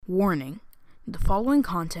Warning. The following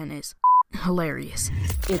content is hilarious.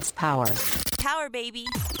 It's power. Power, baby.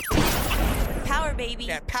 Power, baby.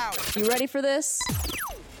 That power. You ready for this?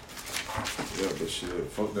 Yeah, but shit,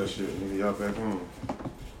 fuck that shit, nigga. Y'all back home.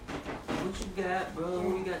 What you got, bro?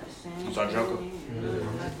 We got the same. You saw Joker?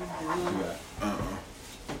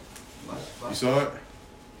 You saw it?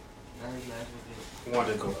 I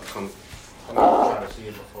wanted to come try to see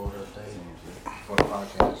it before the day, before the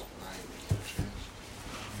podcast.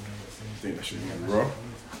 You think that shit be raw?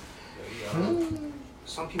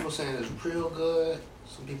 Some people saying it's real good.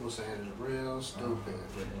 Some people saying it's real stupid.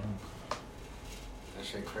 That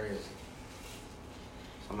shit crazy.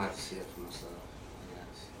 So I'm gonna have to see it for myself, I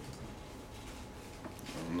guess.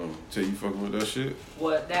 I don't know. Tell you fucking with that shit?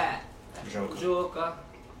 What that? Joker.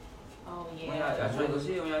 Oh yeah. Y'all trying to go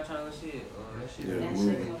see it? When y'all trying to go see it? That shit. Yeah, That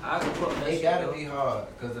movie. shit. I can fuck that It shit. gotta though. be hard,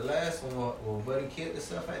 cause the last one, well, Buddy killed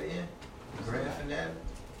himself at the end, the grand finale.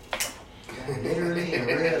 Literally in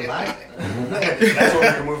real life. That's what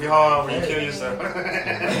make a movie hard when you kill yourself. He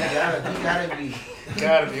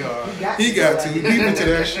Gotta be hard. He got to. He deep into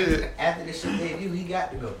that shit. After this shit debut, he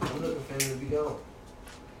got to go. I'm looking for him to be gone.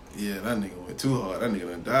 Yeah, that nigga went too hard. That nigga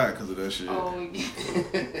done died because of that shit. Oh,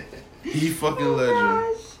 He fucking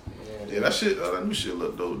legend. Yeah, that shit, that new shit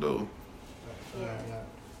look dope, though.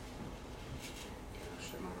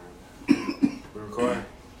 We recording?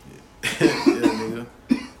 Yeah, nigga. Man,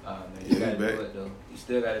 Yeah, you gotta he do back. it though. You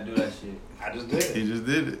still gotta do that shit. I just did He it. just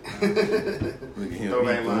did it. Look at him.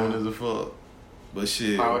 Throwback He line. doing as a fuck. But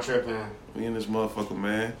shit, Power tripping. we in this motherfucker,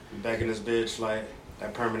 man. Back in this bitch like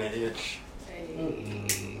that permanent itch.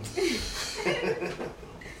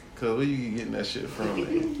 Cause where you getting that shit from,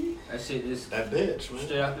 man? That shit just That bitch, man.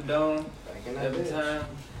 straight out the dome. Back in that Every bitch. time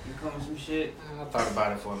you come with some shit. I thought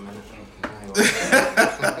about it for a minute. I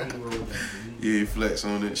ain't gonna- Yeah, flex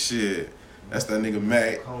on it. Shit. That's that nigga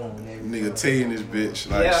Mac. Nigga Tay in this bitch.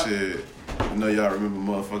 Like, Yeah. shit. I know y'all remember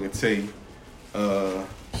motherfucking Tay.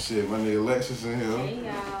 Shit, my nigga Lexus in here. Hey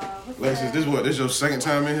y'all, what's Lexus, up? this what? This your second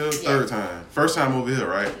time in here? Third time. First time over here,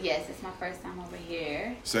 right? Yes, it's my first time over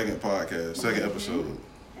here. Second podcast, second episode.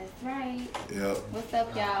 That's right. Yep. What's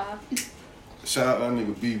up, y'all? Shout out that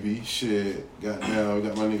nigga BB. Shit. Goddamn, we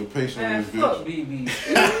got my nigga Patient on Man, this fuck bitch. BB.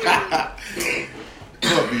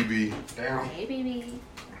 Fuck BB. Damn. Hey, baby.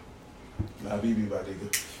 Nah, BB my nigga.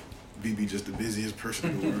 BB just the busiest person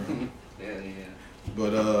in the world. Yeah.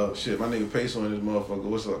 But shit, my nigga Patient on this motherfucker.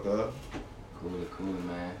 What's up, God? Cool,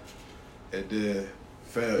 man. And then,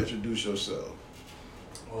 fam, introduce yourself.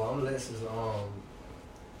 Well, I'm Lexus.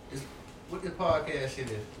 What this podcast shit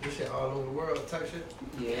is? This shit all over the world type shit?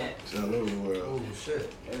 Yeah. It's all over the world. Oh, shit.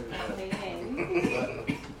 Everybody. Hey.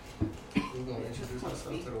 We're gonna introduce ourselves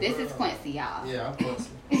to the world. This is Quincy, y'all. Yeah, I'm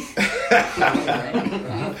Quincy.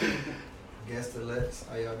 Guess the Lex.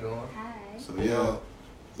 How y'all doing? Hi. So yeah,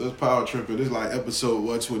 this power tripping. This like episode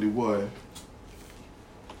 121.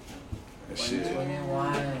 That shit.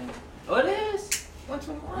 121. Oh, it is?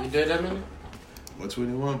 121? You did that many?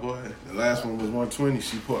 121, boy. The last one was 120.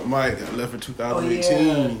 She put Mike. Got left in Oh,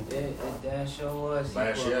 2018. yeah. That sure was.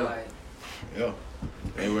 Last year. Like, Yeah.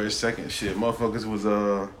 January 2nd. Shit, motherfuckers was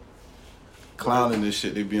clowning this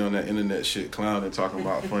shit. They be on that internet shit clowning, talking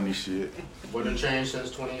about funny shit. What done changed since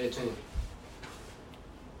 2018?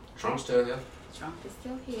 Trump's still here. Trump is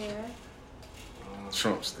still here.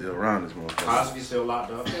 Trump still around this motherfucker. Cosby still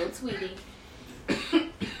locked up. Still tweeting.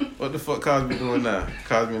 What the fuck Cosby doing now?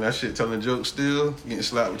 Cosby and that shit telling jokes still? Getting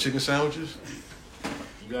slapped with chicken sandwiches?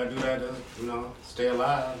 You gotta do that to, stay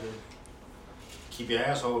alive and keep your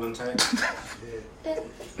asshole intact.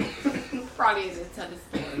 Probably just tell the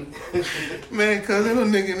story. Man, cuz ain't no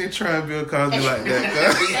nigga in there trying to Bill Cosby like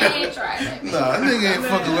that, cuz. They ain't tried that. Nah, that nigga ain't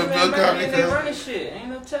fucking with Bill They Cosby, cuz. running shit. Ain't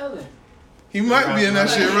no telling. He might be in that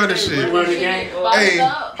shit running You shit. run the game. Hey,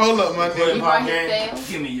 hold up, my Put nigga. it pop game.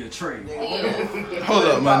 Give me your tray. Hold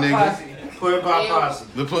up, my nigga. Put it pop posse.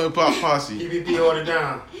 The Puddin' Pop Posse. PPP order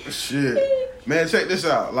down. Shit. Man, check this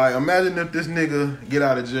out. Like, imagine if this nigga get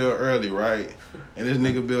out of jail early, right? And this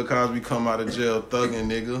nigga Bill Cosby come out of jail thugging,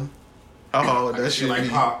 nigga. How hard would that She shit like be?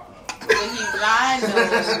 pop. When he blind,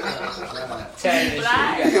 though.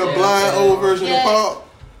 He a blind old version Yeah. of Pop?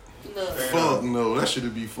 Look. Fuck no, that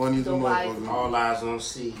should be funny as a The wise motherfucker. All eyes on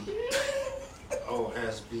C.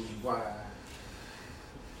 OSBY.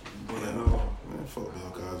 Man, fuck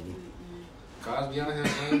Bill Cosby. Cosby on here,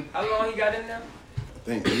 man. How long he got in there? I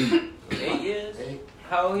think he. 8 years? Hey,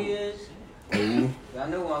 How old he is? Ooh. I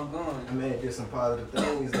know where I'm going. I mean, did some positive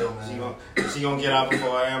things though, man. she gonna get out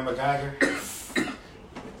before Amber Geiger?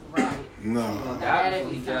 Right. No.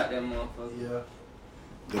 He got that motherfucker. Yeah.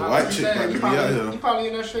 The white chick about to be out He here. probably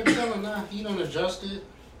in that shit chilling now. He done adjusted.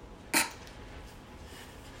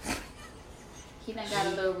 He done got a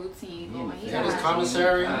little routine going. He Yeah, his got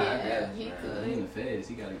commissary. Yeah, he He in could. the feds.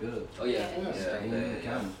 He got it good. Oh yeah. Yeah. He in the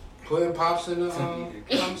county. Putting pops in the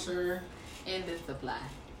commissary. And the supply.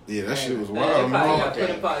 Yeah, that shit was They wild, probably man. got put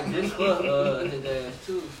in pot just for his ass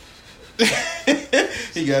too.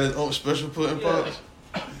 He got his own special pudding pops.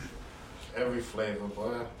 Every flavor,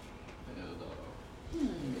 boy. Hell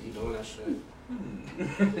He doing that shit. Yeah,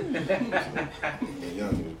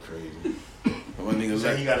 y'all niggas crazy. My niggas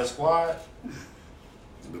So he like got a squad?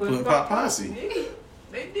 the pudding pop posse. Nigga,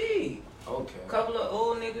 they did. Okay. Couple of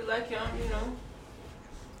old niggas like him, you know.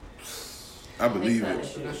 I believe That it.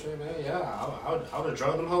 shit, man. Yeah, I would have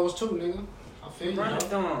drugged them hoes too, nigga. I feel you. Run it know?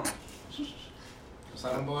 down. That's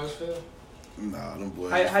how them boys feel. Nah, them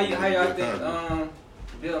boys. How y'all Bill think Cosby.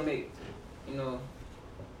 Bill make, you know,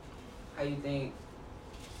 how you think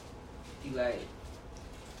he like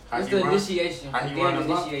How what's he the run? initiation? How The he gang run the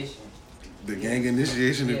block? initiation. The gang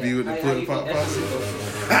initiation to be Yeah, with the how pudding you pop think that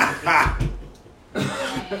posse. shit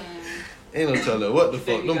go? Ain't no telling what the fuck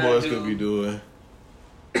Think them you gotta boys do- could be doing.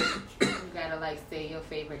 You gotta like say your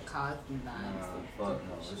favorite Cosby lines. Fuck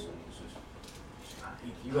no. This is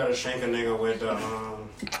You gotta shank a nigga with the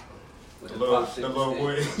with the the little popsicle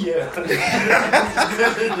wood, stick. yeah.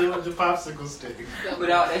 the popsicle stick.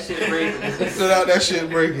 Without that shit breaking. Without that shit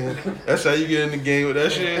breaking. That's how you get in the game with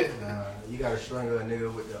that shit. Nah, you gotta strangle a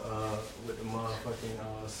nigga with the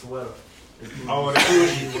motherfucking sweater. Oh, the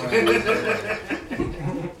Coogee.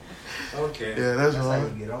 Okay. Yeah, that's That's how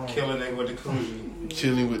right. you get on. Kill a nigga with the Coogee.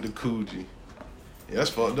 Chilling with the Coogee. Yeah, that's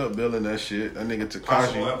fucked up, building that shit. That nigga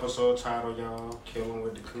Possible Takashi. episode title, y'all. Killing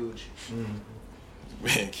with the Coogee.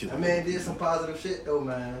 Man, kill That him. man did some positive shit though,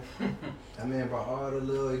 man. That man brought all the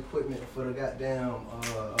little equipment for the goddamn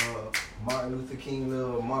Martin Luther King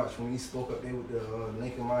little march when he spoke up there with the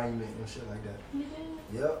Lincoln Monument and shit like that.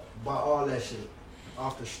 Yep, bought all that shit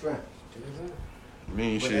off the strength.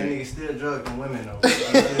 Mean But that shit. nigga still drugging women though.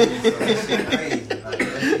 So that shit crazy. Like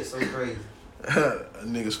that shit so crazy. A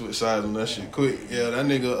nigga switch sides on that shit quick. Yeah, that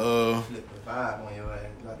nigga, Flip the vibe on your ass,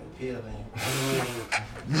 like a pill in you.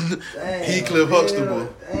 Damn, Heathcliff Bill.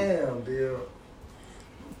 Huxtable. Damn, Bill.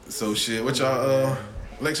 So shit, what y'all,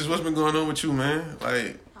 Lexus, what's been going on with you, man?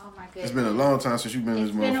 Like, Oh my goodness. it's been a long time since you've been in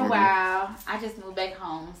It's this been a motherfucker. while. I just moved back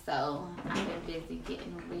home, so I've been busy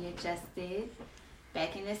getting readjusted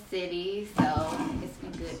back in the city. So it's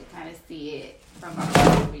been good to kind of see it from a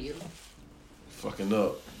overview. Fucking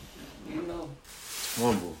up. You know.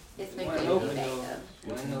 Humble. It's been One good to open be back door.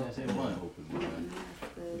 though. One know. That's good.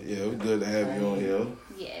 Yeah, it's good to have you on here.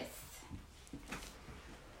 Yes.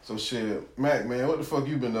 So shit, Mac, man, what the fuck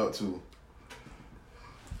you been up to?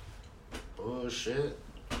 Bullshit.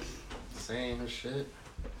 Same shit.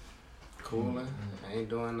 Cooling. Ain't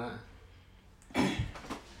doing nothing.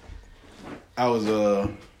 I was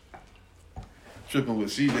tripping with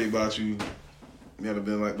CJ about you. It had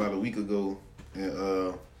been like about a week ago, and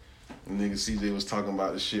the nigga CJ was talking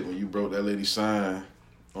about the shit when you broke that lady's sign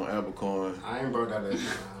on Abercorn, I ain't broke that lady.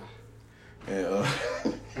 and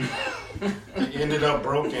It ended up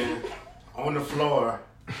broken on the floor,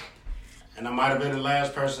 and I might have been the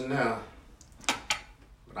last person there.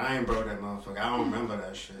 But I ain't broke that motherfucker. I don't remember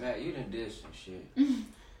that shit. Matt, you done did some shit.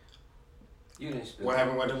 You didn't spill. What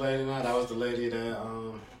happened with the lady now? That was the lady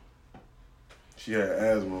that she had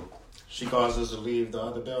asthma. she caused us to leave the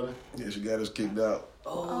other building. Yeah, she got us kicked out.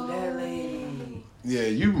 Oh, that lady. Yeah,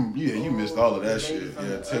 you missed all of that The shit. lady from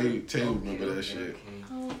Yeah, the Tay other- remember that shit.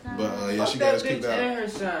 Oh, God. But yeah, Fuck she got that us kicked bitch and out. her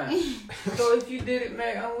son. So if you did it,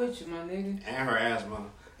 Mac, I'm with you, my nigga. And her asthma.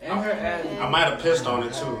 And her I ass. might have pissed on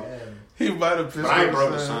it too. He might have pissed But I ain't on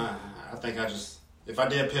broke the the sign. I think I just, if I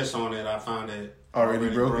did piss on it, I found it Already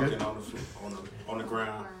broken? on the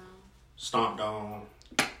ground, stomped on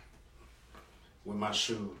with my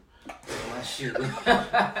shoe. My shit.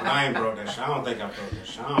 But I ain't broke that shit. I don't think I broke that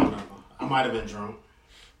shit. I don't remember. I might have been drunk.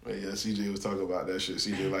 But yeah, CJ was talking about that shit.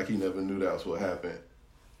 CJ like he never knew that was what happened.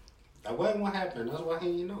 That wasn't what happened. That's why he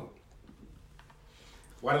didn't know.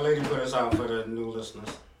 Why the lady put us out for the new listeners?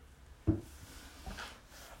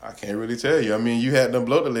 I can't really tell you. I mean, you had them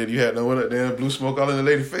blow the lady. You had them with that damn blue smoke all in the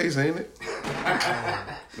lady's face, ain't it?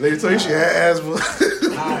 Lady told you she had asthma.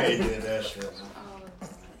 I ain't did that shit. Man. Oh,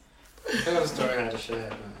 Tell the story how the shit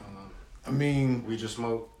happened. I mean, We just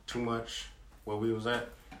smoked too much where we was at.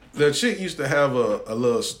 the chick used to have a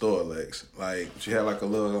little store, Lex. Like, she had like a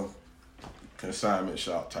little consignment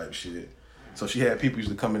shop type shit. So she had people used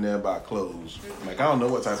to come in there and buy clothes. Like, I don't know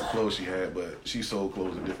what type of clothes she had, but she sold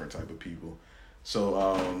clothes to different type of people.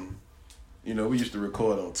 So, you know, we used to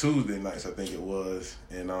record on Tuesday nights, I think it was.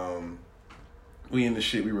 And we in the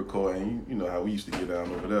shit we record, and you know how we used to get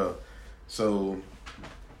down over there. So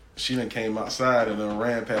she done came outside and then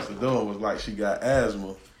ran past the door and was like she got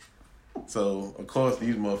asthma. So, of course,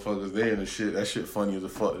 these motherfuckers, they in the shit. That shit funny as a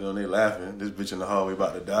fuck. You know, they laughing. This bitch in the hallway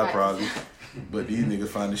about to die Right. probably. But these niggas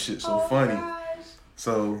find this shit so funny.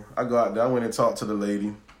 So, I go out there. I went and talked to the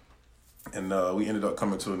lady. And we ended up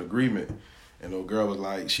coming to an agreement. And the girl was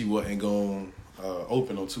like, she wasn't going to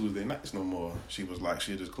open on Tuesday nights no more. She was like,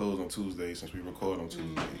 she'll just close on Tuesdays since we record on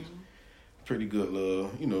Tuesdays. Pretty good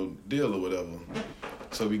little, you know, deal or whatever.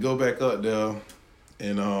 So, we go back up there.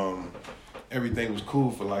 And everything was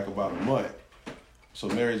cool for like about a month. So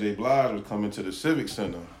Mary J. Blige was coming to the Civic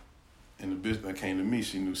Center. And the bitch that came to me,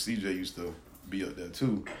 she knew CJ used to be up there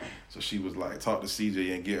too. So she was like, talk to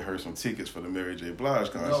CJ and get her some tickets for the Mary J.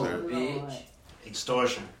 Blige concert. No, bitch.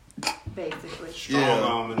 Extortion. Basically. Strong Yeah.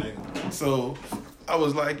 arm, nigga. So I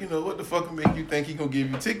was like, you know, what the fuck would make you think he gonna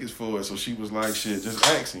give you tickets for it? So she was like, shit, just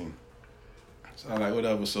ask him. So I'm like,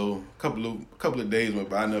 whatever. So a couple of days went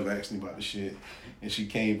by, I never asked him about the shit. And she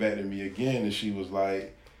came back to me again and she was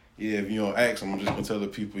like, yeah, if you don't ask him, I'm just gonna tell the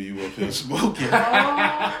people you up here smoking.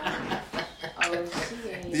 Oh,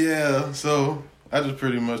 shit. Yeah, so I just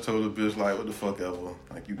pretty much told the bitch like, what the fuck ever,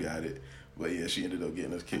 like you got it. But yeah, she ended up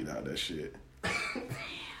getting us kicked out of that shit.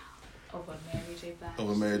 Over Mary J. Blige.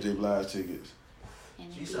 Over Mary J. Blige tickets.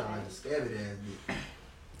 And She sound like a scabbard ass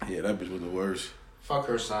bitch. Yeah, that bitch was the worst. Fuck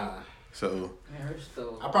her sign. So Man, her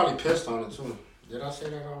stove. I probably pissed on it too. Did I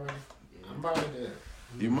say that already? I probably did.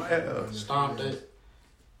 you might have. Stomped it.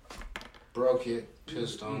 Broke it.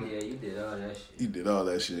 Pissed on it. Yeah, you did all that shit. You did all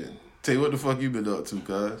that shit. Tell you what the fuck you been up to,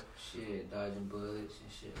 cuz? Shit, dodging bullets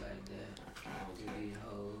and shit like that. Get these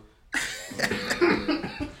hoes.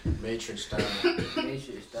 Matrix style.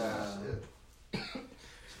 Matrix style.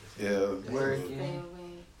 Yeah. Stay Working.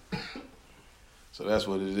 away. So that's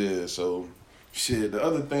what it is. So shit, the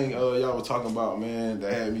other thing y'all was talking about, man,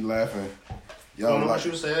 that had me laughing. Y'all What like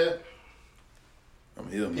you said? I'm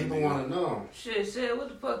here, man. People want to know Shit, said, what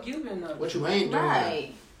the fuck you been up to? what you ain't doing.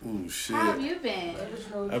 Right. Ooh, shit. How have you been? Let us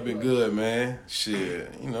know what I've you been up good, man.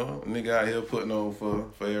 Shit, you know, nigga out here putting on for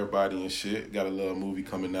everybody and shit. Got a little movie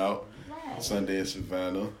coming out Right. Sunday in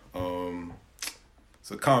Savannah. It's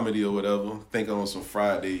a comedy or whatever. Think on some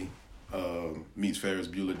Friday meets Ferris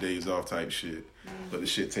Bueller Days Off type shit. But the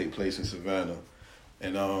shit take place in Savannah.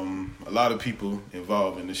 And a lot of people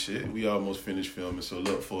involved in the shit. We almost finished filming, so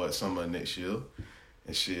look for it summer next year.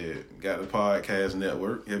 And shit, got the podcast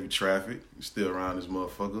network, Heavy Traffic, still around this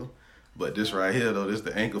motherfucker. But this right here, though, this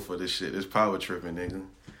the anchor for this shit. This power tripping, nigga.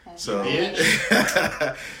 So,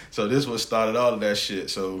 so this what started all of that shit.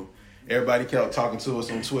 So everybody kept talking to us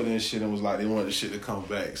on Twitter and shit and was like they wanted the shit to come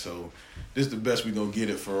back. So this the best we gonna get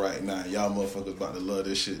it for right now. Y'all motherfuckers about to love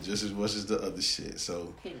this shit just as much as the other shit.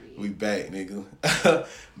 So Period. we back, nigga.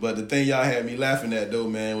 But the thing y'all had me laughing at, though,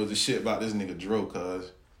 man, was the shit about this nigga Dro,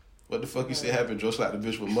 cuz. What the fuck you say happened? Dro slapped the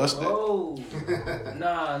bitch with mustard? Oh,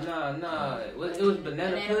 nah. It was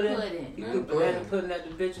banana pudding. You put banana pudding at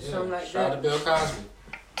the bitch or something like Shout out that. to Bill Cosby.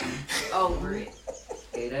 Over it.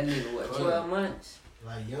 Hey, that nigga, what, 12 months?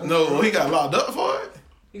 Like young. No, he got locked up for it?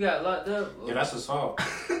 You got locked up? Yeah, that's assault.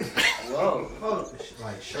 Whoa. Oh,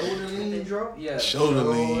 like shoulder lean drop. Yeah. Shoulder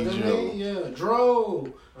lean, Joe. Yeah,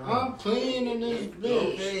 Dro. I'm clean in this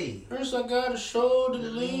bitch. Okay. First I got a shoulder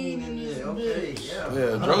lean in this Okay, bitch. yeah.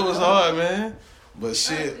 Yeah, Dro was hard, man. But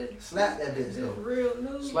shit, Slap that bitch It's though. real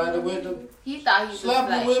news. Slide it with the He thought he was slap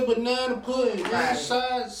like, it with banana pudding. Right.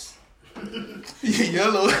 Insides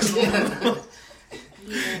yellow.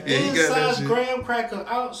 Yeah, he got that inside shit. graham cracker,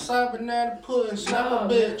 outside banana pudding. Slap Nah, a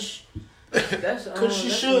bitch. That's Cause she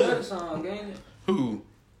that's should. another song, ain't it? Who?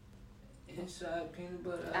 Inside peanut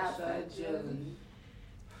butter, Outside outside jelly.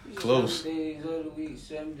 Close. 7 days of the week,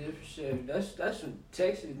 7 different shit. That's some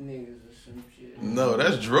Texas niggas or some shit. No,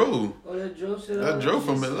 that's Dro. Oh, that Joe said That's Dro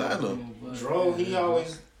from Atlanta. Dro, he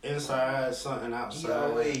always inside, something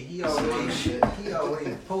outside. He always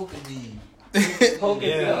poking these. Poking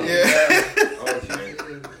Yeah. Bill. Yeah. Okay.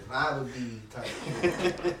 Lava bead type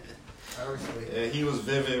shit. I respect Yeah, he was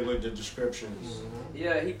vivid with the descriptions.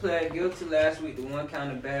 Yeah, he pled guilty last week to 1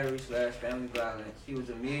 count of battery / family violence. He was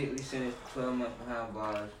immediately sentenced to 12 months behind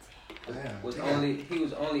bars. Damn. He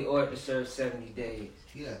was only ordered to serve 70 days.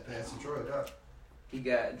 He got passing Troy up.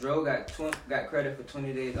 Dro got credit for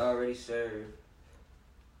 20 days already served.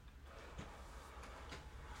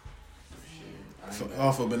 So,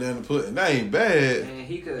 off of banana pudding. That ain't bad. And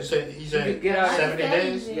he could He said could get out 70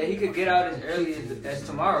 days? Yeah, he could get out as early as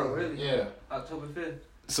tomorrow, really. Yeah. October 5th.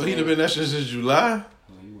 So he done been that shit since July?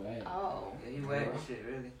 oh. Yeah, he wagged the shit,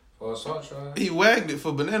 really. For assault charge. He wagged it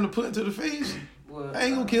for banana pudding to the face? Well, I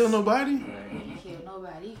ain't gonna kill nobody. He didn't kill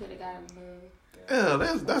nobody. He could have got him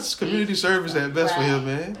Yeah, that's community service at best for him,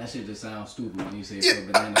 man. That shit just sounds stupid when you say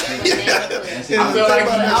put banana pudding.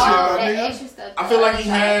 I I feel like he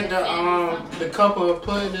had the cup of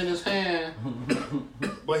pudding in his hand,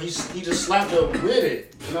 but he just slapped her with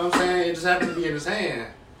it. You know what I'm saying? It just happened to be in his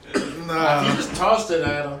hand. Nah. He just tossed it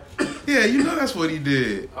at her. Yeah, you know that's what he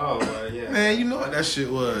did. Oh, well, yeah. Man, you know what that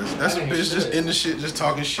shit was. That's a bitch just in the shit, just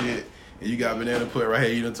talking shit. And you got banana pudding right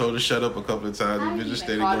here. You done told her shut up a couple of times. The bitch just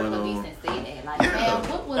steady going on.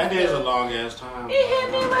 That is a long ass time. He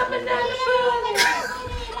hit me with banana pudding.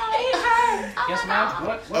 Guess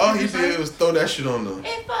what? All he did was throw that shit on her.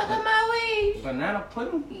 It fucked up my weed. Banana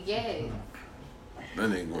pudding? Yes. That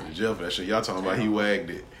nigga going to jail for that shit. Y'all talking about he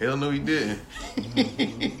wagged it. Hell no, he didn't.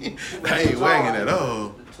 I ain't wagging at all.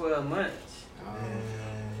 The 12 months.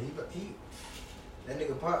 He that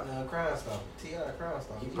nigga partner a Crime Stopper. T.I. Crime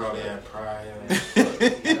Stopper. He probably had pride.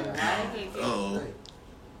 Oh,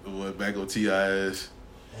 the one back on T.I.'s.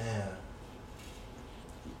 Yeah.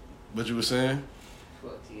 What you were saying?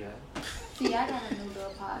 Fuck T.I. See, I got a new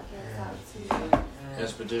little podcast out too.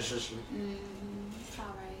 Expeditiously. It's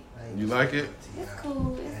alright. You like it? It's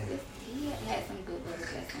cool. He had some good little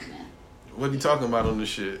guests on there. What you talking about on this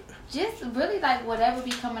shit? Just really like whatever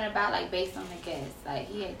be coming about, like based on the guests. Like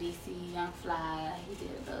he had DC Young Fly. He did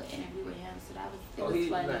a little interview with him, so that was He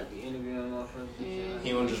funny. like the interviewing motherfuckers.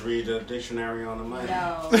 He won't just read the dictionary on the mic.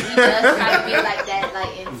 No, he does try to be like that,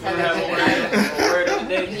 like intelligent. Word of the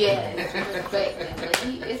day. Yeah, respect him, but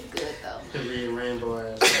it's good though. He read rainbow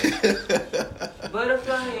ass.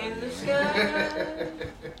 Butterfly in the sky.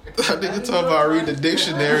 That nigga talking about read the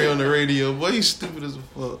dictionary on the radio. Boy, he's stupid as a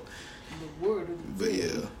fuck. The word of the But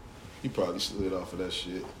yeah, he probably slid off of that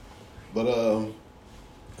shit. But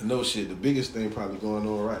no shit. The biggest thing probably going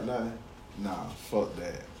on right now. Nah, fuck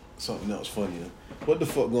that. Something else funnier. What the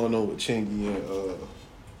fuck going on with Chingy and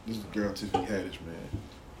this girl Tiffany Haddish, man?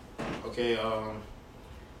 Okay,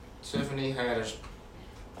 Tiffany Haddish,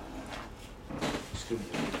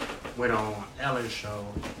 went on Ellen's show,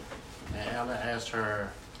 and Ellen asked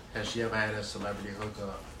her, has she ever had a celebrity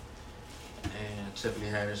hookup? And Tiffany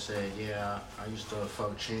Haddish said, yeah, I used to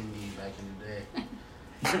fuck Chingy back in the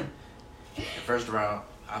day. First of all,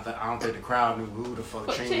 I don't think the crowd knew who the fuck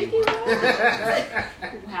Chingy was.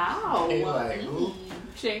 How? They like, who?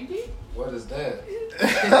 Chingy? What is that?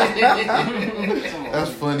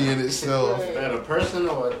 That's funny in itself. Is that a person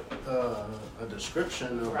or a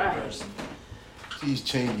description of a person? She's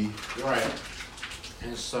Chingy. Right.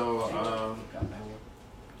 And so,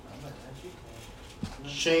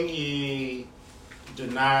 Chingy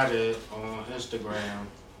denied it on Instagram.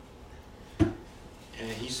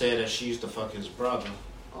 And he said that she used to fuck his brother.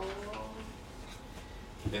 Oh.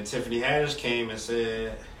 Then Tiffany Haddish came and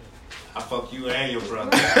said, I fuck you and your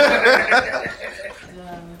brother.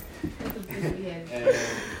 And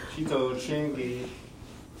she told Chingy,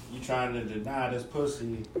 you trying to deny this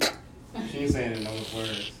pussy. She ain't saying it in those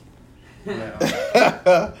words.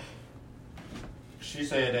 But, she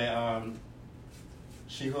said that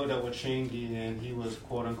she hooked up with Chingy and he was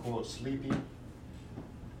quote unquote sleepy.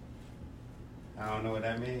 I don't know what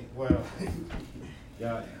that means. Well,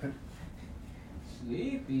 y'all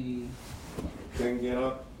Sleepy. couldn't get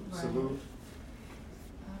up. Salute.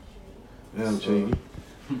 Damn, Chingy.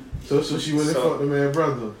 So she went and fucked the man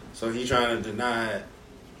brother. So he trying to deny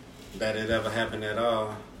that it ever happened at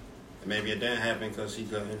all. Maybe it didn't happen because he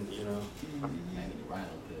couldn't, you know.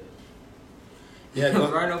 Yeah,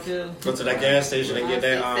 Rhino pill. go to that gas station and get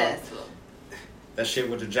that shit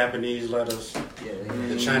with the Japanese letters,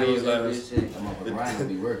 the Chinese letters,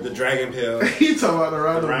 the dragon pill. He talking about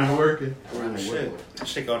the rhino working. Shit, that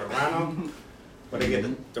shit called the rhino. Where they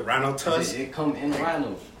get the rhino tusk? It come in the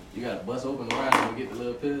rhino. You gotta bust open the rhino and get the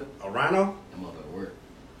little pill. A rhino? That motherfucker work.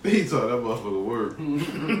 He told that motherfucker work.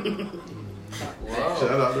 Wow.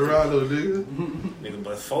 Shout out to Rhino, nigga. Nigga,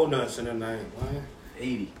 but 4 nuts in the night. What?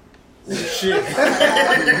 80. Shit.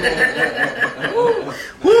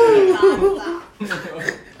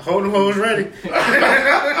 Hold them hoes ready.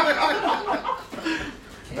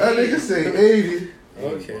 That nigga say 80.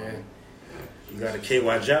 Okay. You got a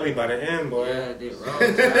KY jelly by the end, boy. Yeah, I did wrong.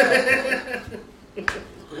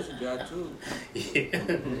 What you got too?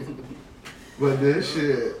 Yeah. But that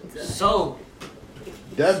shit. So,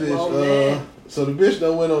 That Small bitch, man. so the bitch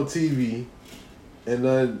done went on TV and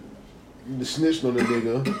done snitched on the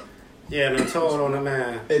nigga. Yeah, and told on the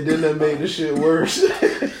man. And then that made the shit worse.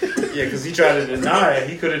 Yeah, because he tried to deny it.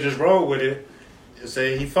 He could have just rolled with it and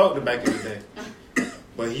say he fucked her back in the day.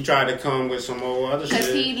 But he tried to come with some more other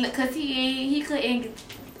shit. Cause he couldn't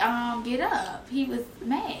get up. He was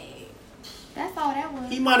mad. That's all that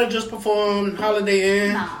was. He might have just performed Holiday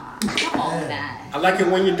Inn. Nah. Come on now. I like it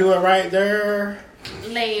when you do it right there.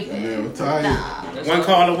 Leave Man, it. I'm tired. Nah. One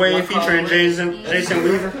Call Away One Call featuring Away. Jason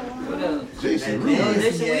Weaver. What else? Jason Oh, Reed.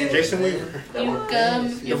 Jason Weaver. Jason Weaver. You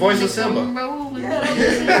come. The voice of Simba. I ain't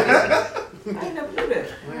never knew that.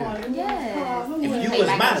 Yes. If you Play was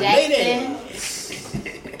Michael my Jackson.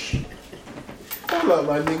 lady. Hold up,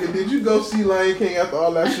 my nigga. Did you go see Lion King after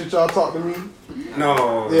all that shit y'all talked to me?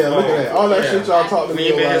 No. Yeah, look at that. All that shit y'all talked to We me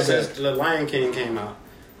ain't been here about since that. the Lion King came out.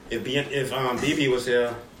 If BB was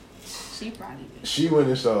here, She probably did. She went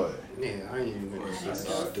and saw it. yeah, I ain't even gonna I see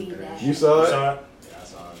didn't see that. You saw it? Saw it? Yeah, I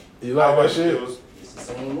saw it. You like that shit? It's the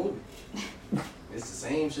same movie. It's the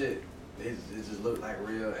same shit. It just looked like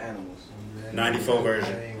real animals. 94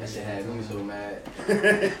 version. That shit had me so mad.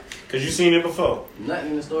 Cause you seen it before.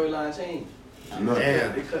 Nothing in the storyline changed. No.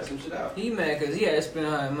 Damn. They cut some shit out. He mad because he had to spend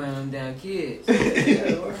all that money on damn kids.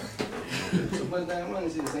 Yeah, boy. Too much damn money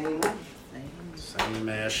to see the same movie. Same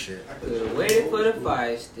ass shit. I could have waited for the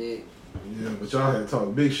fire stick. Yeah, but y'all had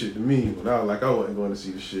talked big shit to me when I was like, I wasn't going to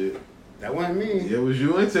see the shit. That wasn't me. Yeah, it was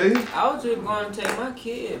you and Tay. I was just going to take my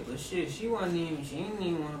kid, but shit, she didn't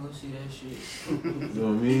even want to go see that shit. You know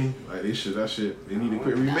what I mean? Like, that shit, they need to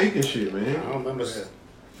quit remaking shit, I man. don't remember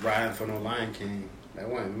riding for no Lion King. That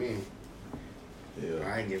wasn't me. Yeah,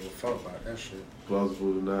 I ain't give a fuck about that shit.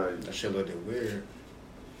 plausible denied. That shit looked weird.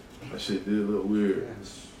 That shit did look weird.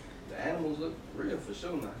 The animals look real for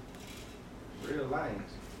sure now. Real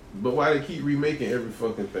lions. But why they keep remaking every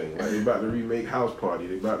fucking thing? Like, they about to remake House Party.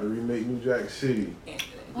 They about to remake New Jack City.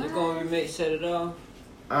 They're going to remake Set It Off.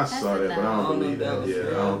 I saw that, but I don't believe that. Yeah, I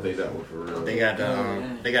don't think that was for real. They got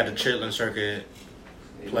the Chitlin Circuit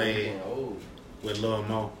They Play. getting old. with Lil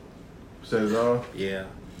Mo. Said it all? Yeah.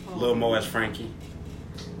 Lil Mo as Frankie.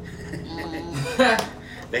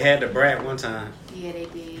 They had the brat one time. Yeah, they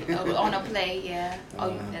did. Oh, on a play, yeah.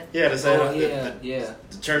 Oh, that's Yeah, Oh, yeah.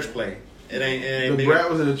 the church play. It ain't The big. brat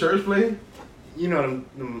was in the church play? You know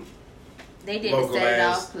them They did local the set it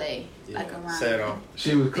ass- off play. yeah, Like around. set off.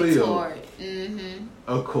 She was They Cleo. toured. Mm-hmm.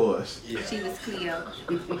 Of course. Yeah. She was Cleo.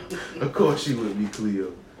 Of course she would be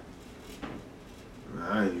Cleo. Nah,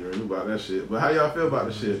 I ain't even knew about that shit. But how y'all feel about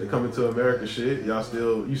the shit? The Coming to America shit?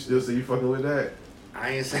 You still say you fucking with that?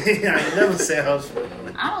 I ain't never said I was.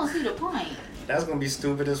 I don't see the point. That's gonna be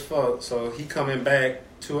stupid as fuck. So he coming back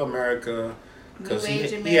to America because New age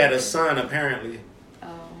he had a American. son apparently. Oh.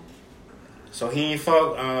 So he ain't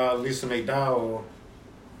fucked Lisa McDowell.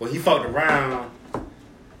 Well, he fucked around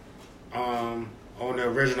on the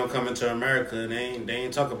original Coming to America, and they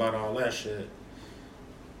ain't talk about all that shit.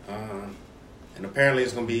 And apparently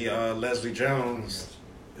it's gonna be Leslie Jones,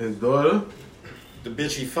 His daughter? the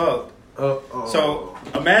bitch he fucked. Oh. So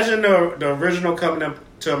imagine the original Coming Up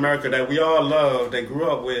to America that we all love, that grew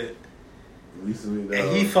up with, Lisa McDowell.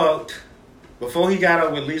 and he fucked before he got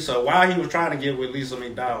up with Lisa. While he was trying to get with Lisa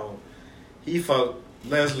McDowell, he fucked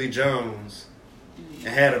Leslie Jones and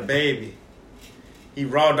had a baby. He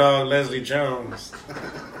raw dogged Leslie Jones.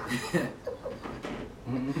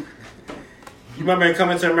 You remember him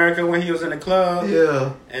Coming to America when he was in the club?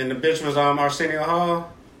 Yeah. And the bitch was Arsenio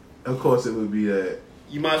Hall? Of course it would be that.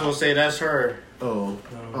 You might as well say that's her. Oh.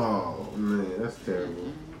 Oh, man. That's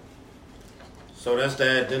terrible. So that's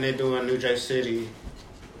that. Then they doing New Jack City.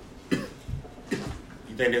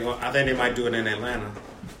 You think they're gonna? I think they might do it in Atlanta.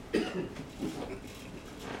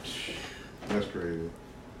 That's crazy.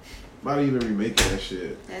 Might even remaking that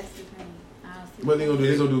shit. That's the thing. I don't see What they the gonna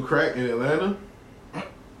do? They gonna do crack in Atlanta?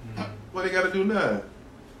 What they gotta do now?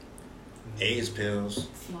 AIDS pills.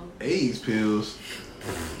 smoke. AIDS pills?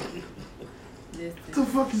 Listen. What the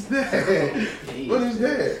fuck is that? What is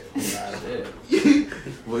that? Yeah.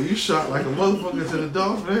 Well, you shot like a motherfucker to the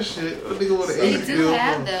dog for that shit. A nigga with an They AIDS do pill.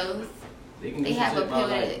 have those. They can They do have some a shit pill about,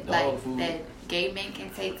 that, dog like food. that gay men can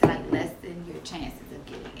take to like lessen your chances of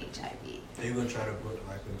getting HIV. They're gonna try to put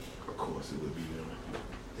like Of course it would be them.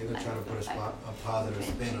 they're gonna try to put a positive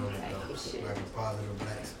spin on it though, like a positive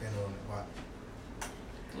black spin on it. Why?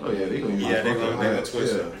 Oh yeah, they gonna use Yeah, they fucking gonna- they gonna hats.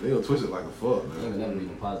 twist Yeah, it. they gonna twist it like a fuck, It ain't man. never be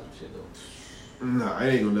no positive shit though. Nah, it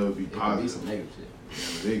ain't gonna never be It can be positive. some negative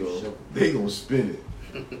shit. They gonna spin it.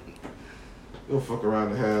 They gonna fuck around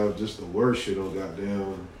and have just the worst shit on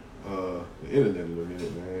goddamn the internet in a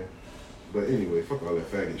minute, man. But anyway, fuck all that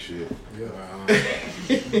faggot shit.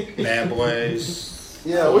 Bad Boys.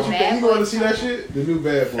 Yeah, what you Bad think? You going to Boys see that shit? The new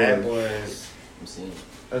Bad Boy. Bad Boys. I'm seeing it.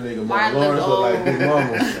 That nigga Martin Martin Lawrence look like look Big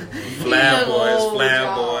Mama. Flat look Boys. old, Flat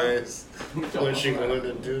y'all. Boys. What she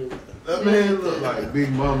gonna do? That man look like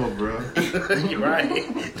Big Mama, bro. You're right.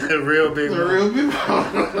 The real big The one. real Big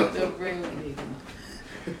Mama. The real big one.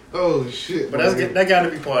 Oh shit. But that got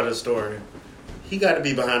to be part of the story. He got to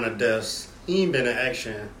be behind the desk. He ain't been in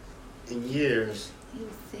action in years. He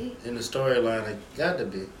was sick. In the storyline, it got to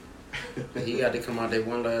be. He got to come out there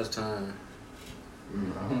one last time.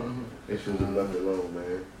 They should have left it alone,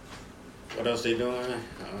 man. What else they doing?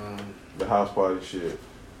 The house party shit.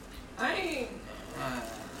 I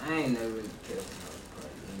ain't never really cared for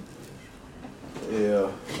Yeah.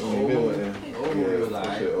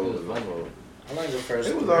 I like the first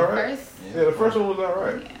It was one. alright. First? Yeah, the first one was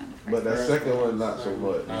alright. Yeah. But that second one, not so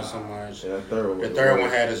much. Not so much. Yeah, that third one. The was third worse. one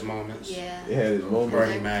had its moments. Yeah. It had its moments.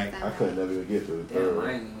 Bernie Mac. I couldn't never even get to the third Damn, I one.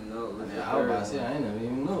 ain't even know it was the I was about to third say, I ain't never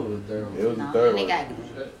even know it was there. It was the No, third and they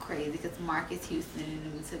one. got crazy because Marcus Houston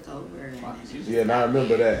and them took over. And Yeah, and I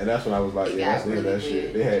remember that, and that's when I was like, It yeah, got that's the end of that really shit.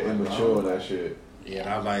 weird. They had Immature and that shit.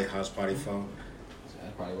 Yeah, I like House Party 4.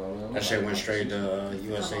 That's probably why we That shit went straight to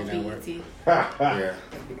USA Network. BET. Yeah.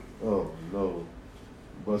 Oh no.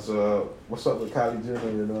 What's up with Kylie Jenner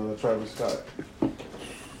and Travis Scott? I'm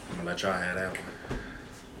gonna let y'all have that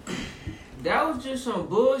one. That was just some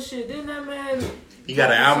bullshit. Didn't that man? He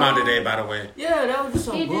got an album out today, by the way. Yeah, that was just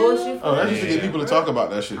some He do? bullshit. Oh, that's just to get people to talk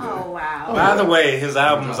about that shit. Oh, Though. wow. By the way, his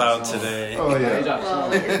album's out today. Oh yeah.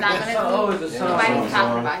 Well, it's not going to Oh, it's a be. song. Nobody's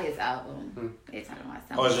talking about his album. They're talking about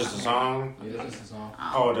something. Oh, it's just a song? Yeah, it's just a song.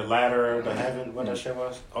 Oh, the ladder to heaven? What that shit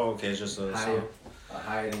was? Oh, okay, it's just a song.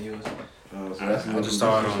 Higher than yours. So that's I just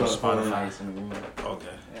saw it on Spotify. Nice in the room. Okay.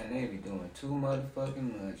 Man, they be doing too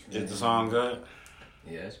motherfucking much. Man. Is the song good?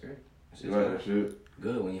 Yeah, that's great. It's You like that shit?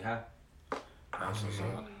 good when you high. That's what's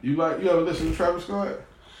up. You ever listen to Travis Scott?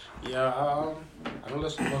 Yeah, I don't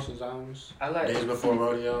listen to most of his albums. I like Days Before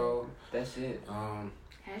Rodeo. That's it.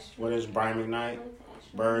 What is Brian McKnight?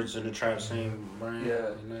 Birds in the Trap Scene. Brian.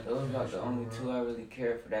 Yeah, McKnight. those are the only two I really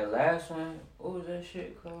care for. That last one, what was that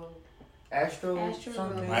shit called? Astro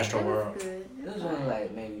something? Astro World. It was only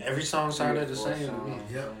like maybe. Every song sounded the 3 or 4 same to me.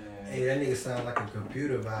 songs Yep. on there. Hey, that nigga sound like a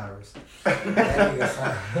computer virus. That nigga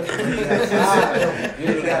sound. He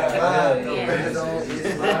got a vibe though. Yeah. It's his own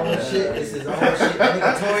shit. It's his own shit. That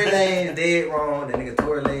nigga Tory Lanez did wrong. That nigga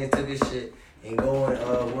Tory Lanez took his shit and going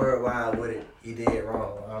worldwide with it. He did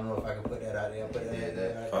wrong. I don't know if I can put that out there. Put that out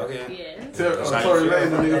there. Fuck yeah. Yeah. Tory Lanez,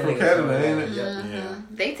 the nigga from Canada, ain't it? Yeah.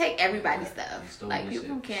 They take everybody's stuff. Stole Like the people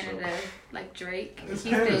from shit. Canada, like Drake. It's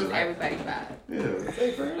He Canada. steals everybody's vibe. Yeah.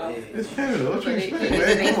 It's Canada. What you He expect, just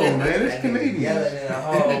man? makes Come on, it man. It's Canadian. Yelling in the He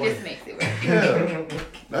hallway. just makes it work. Yeah.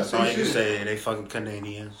 That's That's all the you can shit. say. They fucking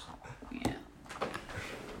Canadians. Yeah.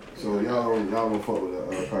 So y'all don't fuck with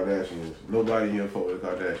the Kardashians. Nobody here fuck with the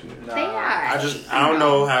Kardashians. They are. I don't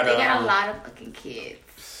know how to. They got a lot of fucking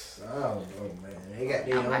kids. I don't know, man. They got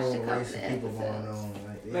their I watched a own couple race of people going episodes. on.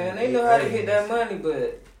 Like, Man, they know how to get that money,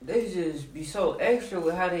 but they just be so extra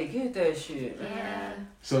with how they get that shit. Man. Yeah.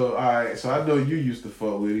 So alright, so I know you used to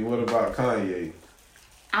fuck with him. What about Kanye?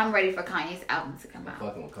 I'm ready for Kanye's album to come out.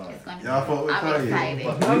 Fucking with Kanye. It's gonna be Y'all fuck with I'm Kanye? excited.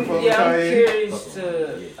 Fuck I'm, with I'm Kanye? curious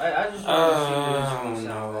to. I just want to see what I it's don't gonna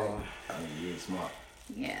sound like. know. Kanye really smart.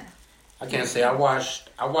 Yeah. I can't say. I watched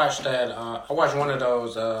that. I watched one of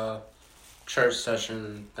those church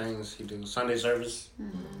session things he do. Sunday service.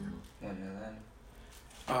 In Atlanta.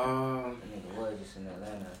 Um, That nigga was just in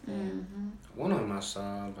Atlanta. I think. Mm-hmm. one of them I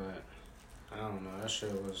saw, but I don't know. That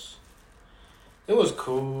shit was. It was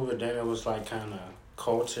cool, but then it was like kind of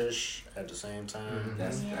cultish at the same time.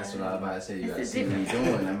 That's what I was about to say. You It's gotta a see what he's different-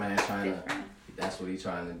 doing. That man trying to. Different. That's what he's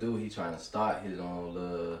trying to do. He's trying to start his own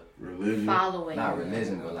little, Religion. Following. not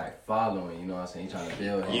religion, but like following. You know what I'm saying? He's trying to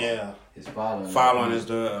build his following. Following is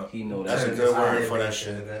the. He know That's a that good word for that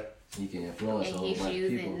shit. he can influence a And whole he's bunch of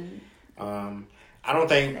people. using. I don't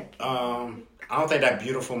think that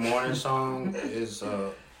Beautiful Morning song is a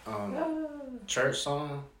church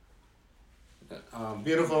song.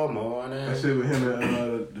 Beautiful Morning. That shit with him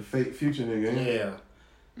and the fake Future nigga. ain't it? Yeah.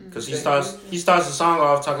 Because he starts the song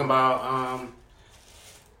off talking about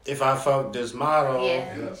if I fuck this model.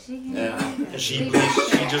 Yeah. And she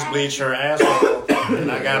just bleached her asshole,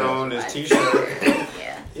 and I got on this T-shirt.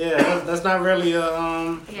 Yeah, that's not really a.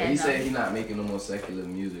 But he said he's not making no more secular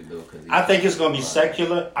music though, cause I think it's gonna be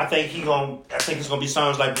secular. I think it's gonna be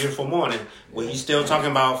songs like "Beautiful Morning," where he's still talking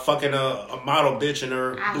about fucking a model bitch in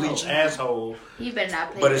her bleached asshole. He better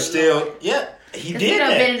not play. But it's still, he did He done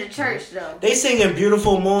that. been in the church though. They singing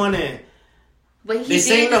 "Beautiful Morning." But They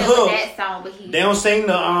sing the did hook. that song, but They don't sing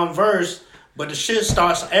the verse, but the shit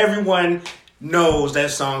starts. Everyone knows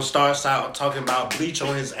that song starts out talking about bleach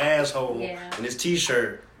on his asshole and his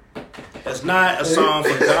T-shirt. That's not a song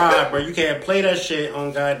for God, bro. You can't play that shit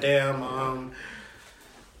on goddamn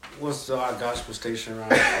what's our gospel station right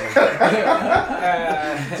now?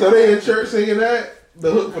 So they in church singing that?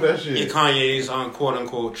 The hook for that shit? Yeah, Kanye's on quote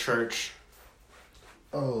unquote church.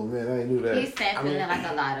 Oh man, I ain't knew that. He's sampling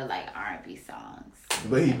like a lot of like R&B songs.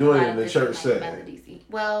 But he doing it in the Different, church like, setting. melodies.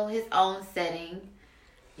 Well, his own setting.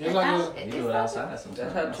 It's like You do it outside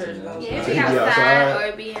sometimes. That's how church goes. Yeah, it He be be outside outside. or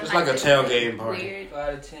it be in It's like a tailgating party. Weird.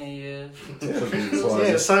 5 to 10 years.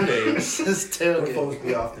 Yeah, Sundays. It's Them tailgate. folks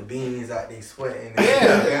be off the beans out there sweating.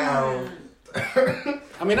 Yeah. Down.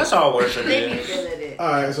 I mean, that's all worship They be is. feeling it.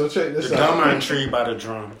 All right, so check The this dumber out. intrigued by the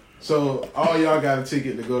drum. So all y'all got a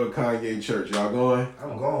ticket to go to Kanye church. Y'all going?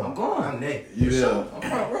 I'm going. I'm going. I'm naked. You there? I'm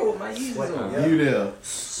front row with my Yeezys Sweating. on. Yeah. You there?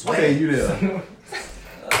 Okay, you there?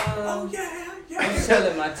 I'm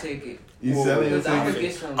selling my ticket. You selling your Because I'm gonna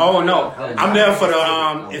ticket? get some. Oh no, I'm there for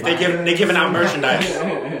the if they giving out merchandise.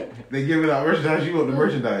 They giving out merchandise. You want the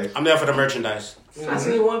merchandise? I'm there for the merchandise. I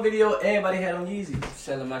seen one video everybody had on Yeezys.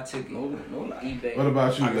 Selling my ticket. No lie. eBay. What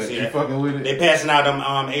about you, I can Lex? see You that. fucking with it? They passing out them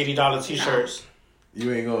 $80 t-shirts.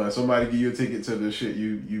 You ain't going. Somebody give you a ticket to the shit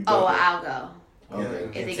you Oh, bought. I'll go. Yeah, Okay. If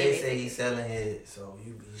and they Tay give me- say he's selling it, so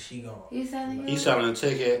she gone. You selling He's it? selling a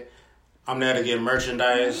ticket. I'm there to get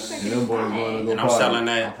merchandise. And them boys going to go And I'm party. selling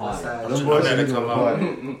that. Outside. Them I'm boys there to going come to out.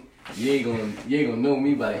 party. You ain't gonna know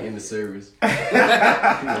me by the end of service.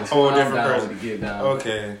 Whole different person. To get down.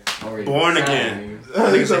 Okay. Already Born signed, again.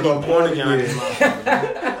 nigga. Niggas say he born again.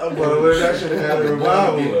 I'm gonna wear that shit and have a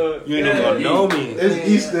revival. You ain't even gonna know me. It's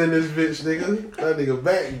Easter in this bitch, nigga. That nigga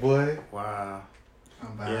back, boy. Wow.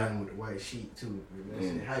 I'm behind Yeah. with the white sheet too. That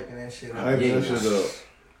shit, hyping that shit up. Hype Yeah. that shit up.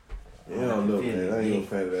 Yeah, I don't know, Yeah. man. I ain't a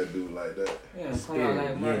fan of that dude like that. Yeah, come out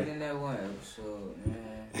like Martin in that one episode, man.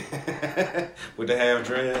 With the half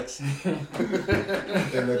dreads. In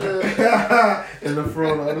the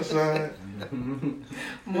front, on the other side.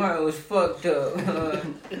 Martin was fucked up.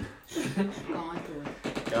 Going through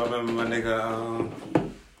it. Y'all remember my nigga,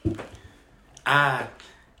 I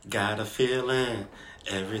got a feeling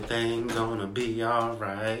everything gonna be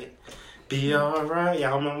alright. Be alright.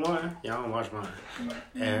 Y'all remember one? Y'all don't watch mine.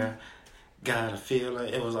 Yeah. Got a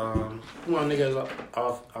feeling. It was, one nigga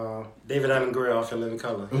off, David Allen Greer off in Living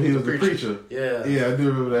Color. Oh, he was the preacher. Yeah. Yeah, I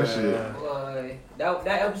do remember that shit. Boy, that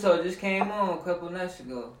episode just came on a couple nights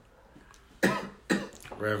ago.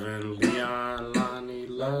 Reverend Leon Lonnie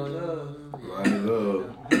Love. I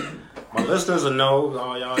love. My listeners will know,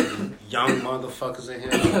 all y'all young motherfuckers in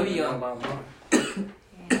here. We young. about mine.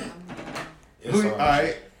 Yeah, It's Who, all all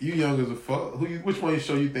right, you young as a fuck. Which one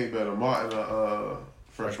show you think better, Martin or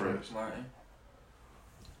Fresh Prince? Martin.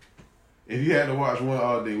 If you had to watch one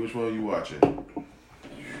all day, which one are you watching?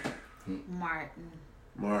 Martin.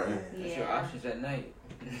 Martin. That's your Yeah. options at night.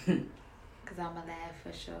 Because I'm a laugh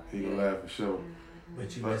for sure. He gonna laugh for sure.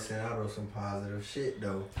 But you missing out on some positive shit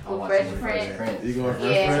though. Who, I'm Fresh watching Prince? You going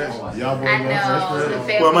Fresh Yeah. Prince? Y'all boys I going Fresh know. Prince? The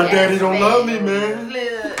Well, family my daddy don't aspect. love me, man.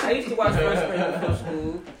 Look. I used to watch Fresh Prince before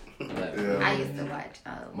school. Yeah. I used to watch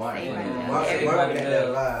Martin. Saved by the Mark Bell. Everybody at that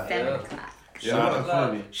knows. live. 7 o'clock. Yeah, that's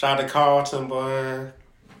funny. Shout out to Carlton, boy.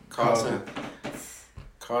 Carlton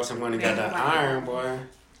went and got that iron, boy.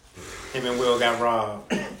 Him and Will got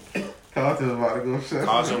robbed. Carlton about to go shut.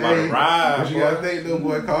 Carlton about to ride, But you boy. gotta think though,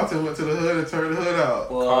 boy. Carlton went to the hood and turned the hood out.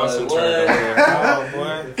 Boy, Carlton what? turned the hood out,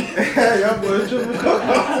 boy. Y'all boys tripping.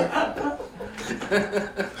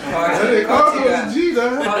 Carlton Carlton was a got- G,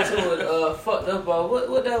 dog. Carlton was fucked up on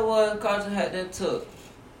what that was Carlton had that took.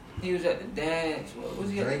 He was at the dance. What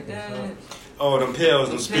was he at the Drinking dance? Oh, them pills,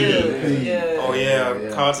 them speed. Yeah. Oh, yeah.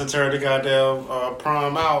 Yeah. Carlton turned the goddamn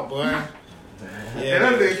prom out, boy. And that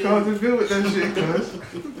Yeah. nigga Carlton good with that shit, cuz.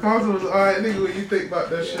 Carlton was alright nigga when you think about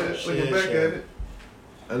that shit, looking shit, back shit. at it.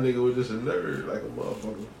 That nigga was just a nerd, like a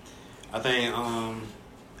motherfucker.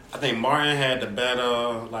 I think Martin had the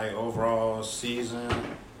better, like, overall season.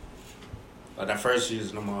 Like, that first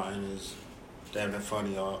season of Martin is damn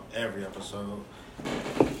funny every episode.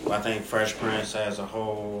 But I think Fresh Prince as a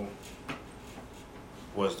whole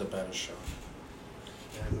was the better show.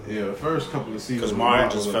 Yeah, the first couple of seasons. Because Martin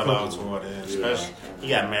was just a fell out couple. toward it. Yeah. Especially, he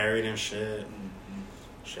got married and shit.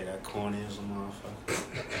 Shit got corny as a motherfucker.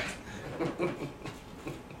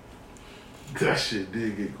 That shit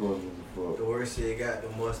did get corny as fuck. The worse it got, the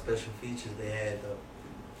more special features they had though.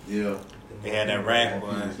 Yeah. They had that rap,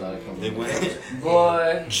 boy. They went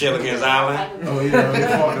Boy. Gilligan's Island. Oh yeah, they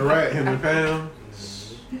fought the rat, him and Pam.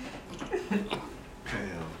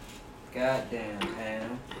 Pam. Goddamn,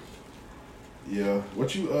 Pam. Yeah.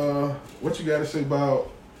 What you gotta say about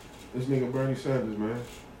this nigga Bernie Sanders, man?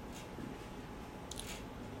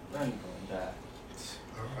 Bernie gonna die.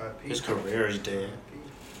 R.I.P. His career is dead.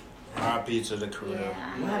 RP to the career.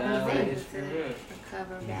 Yeah, What I happened was to able Ray? to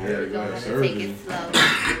recover Yeah, back. he We're got gonna take surgery. it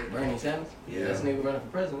slow. Bernie Sanders? Yeah. That's nigga running for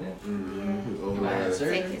president. Mm-hmm. His old He might have ass.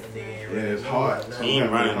 surgery. Take it slow. Yeah, it's hot. He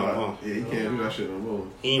ain't running no more. Yeah, he can't do that shit no more.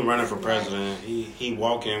 He ain't running for president. He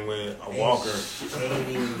walking with a walker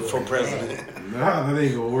for president. Nah, that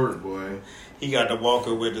ain't gonna work, boy. He got the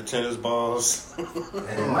walker with the tennis balls.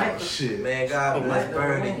 Oh, shit. Man, God bless He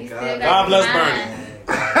Bernie. still God got God bless mine.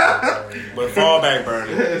 Bernie. But fall back,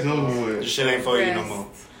 Bernie. It's over This with. shit ain't for you no more.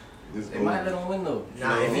 It's They might let over. him win though.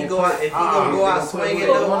 Nah, if he Man, go out, if he gonna go out swinging put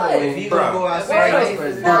though, him if he on. gonna go out Bruh. swinging,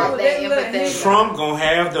 It's not that empathetic. Trump gonna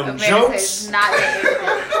have them America jokes. is not that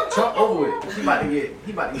empathetic. Trump over with. He about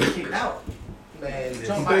to get kicked out. man. Trump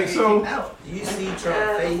You about to think get so? kicked out. You see Trump's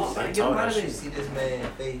face? Get him out of You this. see this man's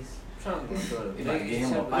face? Trump gonna go to He about to get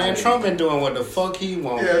him up out Man, of Trump been doing what the fuck he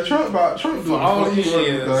want. Yeah, Trump For doing all fuck these he want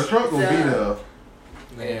years. because Trump gonna be there.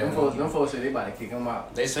 Yeah, them folks say they about to kick him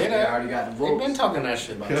out. They say They that. already got the They votes. been talking that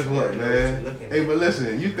shit about Guess you. what, man? Hey, but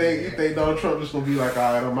listen, you think Donald Trump just gonna be like,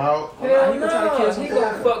 all right, I'm out? Hell He gonna try to kill no, some he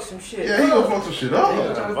gonna people. fuck some shit. Yeah, he gonna fuck some shit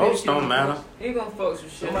up. The votes don't matter. He gonna fuck some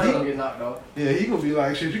shit. Somebody gonna get knocked off. Yeah, he gonna be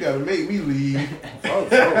like, shit, you gotta make me leave.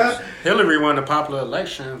 Votes. Hillary won the popular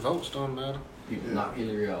election. Votes don't matter. People knock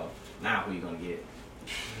Hillary off. Now who you gonna get?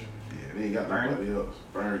 Yeah, they ain't got nobody else.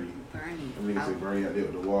 Bernie. Bernie. I mean, say Bernie out there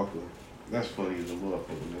with the Walker. That's funny as a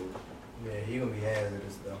motherfucker, man. Yeah, he gonna be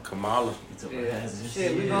hazardous though. Kamala. Yeah.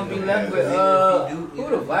 Shit, we gonna be left with who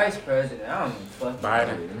the vice president? I don't even fucking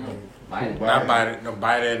Biden. Biden. Not Biden. No,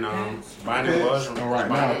 Biden. Biden was. All right,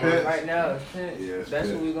 now, Biden. Pence. Right now, it's Pence. Yeah, it's That's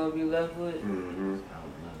Pence. what we gonna be left with. Mm-hmm.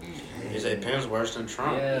 They say Pence worse than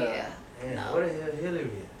Trump. Yeah. Man, No. what the hell Hillary?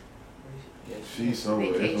 She's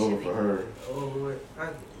somewhere. It's over for her. Oh,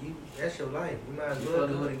 that's your life. You might as well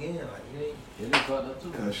do it again. Like you ain't. Hillary fucked up too.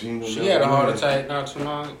 Cause she ain't gonna She never had a do heart that. attack not too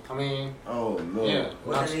long. I mean, Oh no. yeah.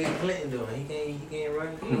 What not that nigga Clinton doing? He can't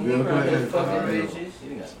run. He Bill gonna run Clinton. them fucking Alright. bitches.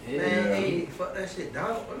 He got some Man, head. hey, fuck that shit,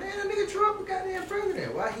 dog. Man, that nigga Trump goddamn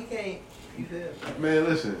president. Why he can't? You feel? Man,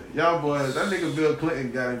 listen, y'all boys, that nigga Bill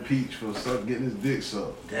Clinton got impeached for getting his dick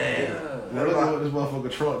sucked. Damn. Now look at what this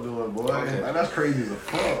motherfucker Trump doing, boy. Okay. Like, that's crazy as a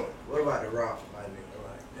fuck. What about the Rock, my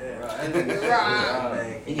nigga? Like, Right. damn.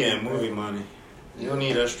 Man, he getting movie money. You don't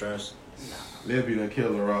need that stress. Lippy done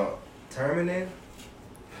killed the Rock. Terminator?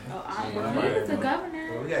 Oh, I don't know. He was the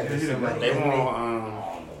governor. Well, we gotta Yeah, get he done somebody. They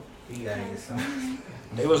want. We gotta get somebody.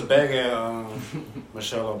 They was begging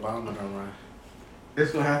Michelle Obama to run.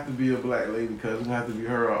 It's gonna have to be a black lady because it's gonna have to be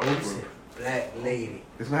her or Oprah. Black lady.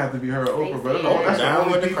 It's gonna have to be her or Oprah, but Stacey that's the Down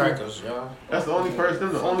only with the people. crackers, y'all. That's the only person.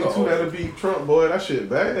 Them the only two that'll beat Trump, boy. That shit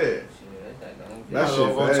bad. Shit, That That shit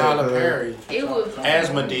shit for bad, Tyler cuz. Perry. It was.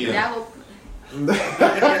 Asmodeus. That was.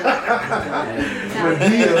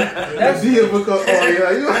 Medea because oh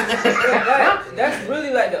yeah, you. That's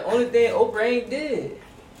really like the only thing Oprah ain't did.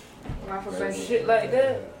 Run for Some president. shit like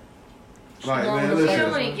that. Like man, She don't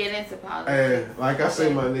listen. really get into politics. Hey, like I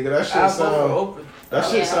say, my nigga, that I shit vote sound. for Oprah. That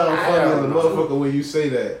shit Yeah, sound I funny as a don't know. motherfucker when you say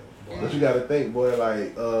that. But you gotta think, boy,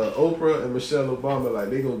 like Oprah and Michelle Obama, like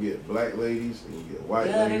they gonna get black ladies, they gonna get white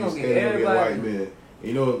Yeah, ladies, they gonna and get they gonna get everybody. white men.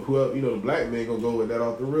 You know whoever, you know the black men gonna go with that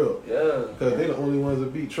off the rip. Yeah. Cause they the only ones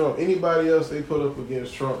that beat Trump. Anybody else they put up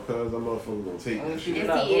against Trump, cause that motherfucker gonna take that shit.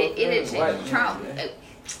 And see, it'd White change. Trump, man.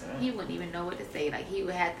 he wouldn't even know what to say. Like, he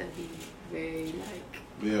would have to be very, like...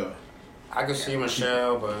 Yeah. I could see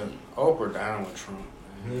Michelle, but Oprah down with Trump.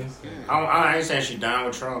 Man. I ain't saying she down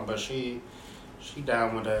with Trump, but she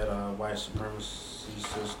down with that white supremacy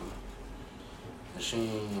system. And she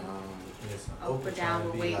ain't, Oprah down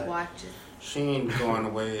with Weight Watchers. she ain't going the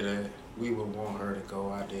way that we would want her to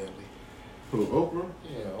go ideally. Who, Oprah?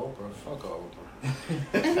 Yeah, Oprah. Fuck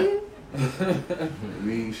Oprah. I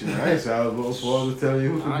mean, shit, I ain't say I was voting for. I was telling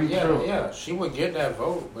you who could beat Trump. Yeah, she would get that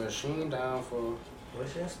vote, but she ain't down for. Well,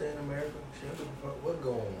 she'll stay in America. She'll give a fuck what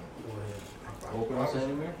going on. Oprah don't stay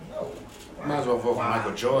in America? No. Might as well vote for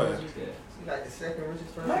Michael Jordan. She's like the second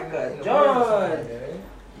richest person. Michael in the Jordan. world. Yeah.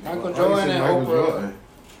 Michael Why you Jordan say and Michael Oprah. Jordan?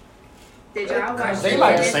 Did y'all watch They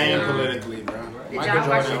like the Dennis, same politically, bro. Did Michael y'all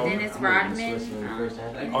watch the Jordan. Dennis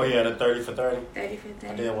Rodman? Oh yeah, the 30 for 30. 30 for I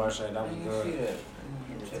 30? did watch that. That was You good. see that?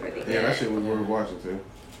 It was really Yeah, good. that shit was worth watching too.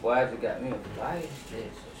 Why it got me a life?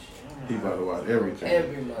 Shit. He about to watch everything.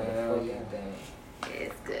 Every motherfucking thing.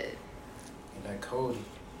 It's good. And that Cody.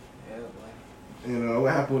 Yeah, boy. You know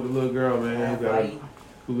what happened with the little girl, man? Right.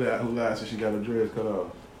 Who lied so she got her dreads cut off?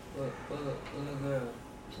 What girl?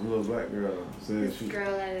 Some little black girl said This she.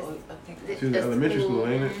 girl at Oh, I think She was in elementary school,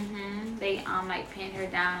 ain't it? Mm-hmm. They like pinned her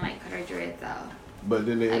down, like cut her dreads off. But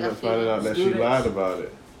then they Like ended a up finding out that she students? lied about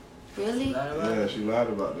it. Really? Yeah, she lied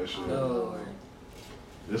about that shit. No. Lord.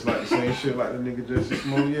 Just like the same shit like the nigga Jussie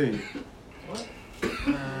Smollett.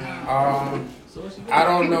 So what she I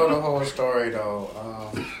don't know the whole story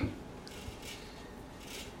though.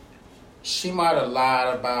 She might have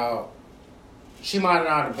lied about. She might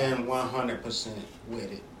not have been 100%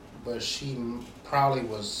 with it, but she probably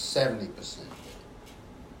was 70%.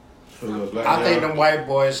 I think them white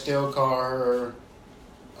boys still call her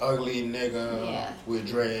ugly nigga with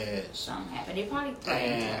dreads. Something happened. They probably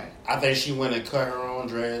threatened her. I think she went and cut her own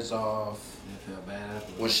dreads off. felt bad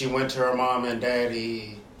afterwards. When she went to her mom and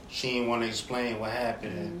daddy, she didn't want to explain what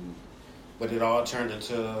happened. But it all turned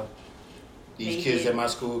into these kids at my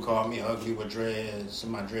school called me ugly with dreads,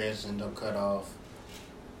 and my dreads ended up cut off.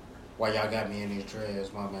 Why y'all got me in these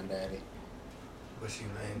dreads, mom and daddy? But she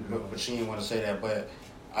ain't But she didn't want to say that. But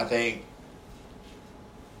I think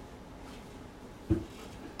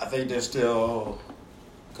they're still,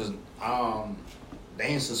 cause they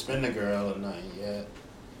ain't suspend the girl or nothing yet.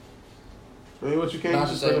 I mean, what you can't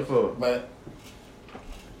suspend her for? But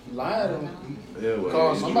lied and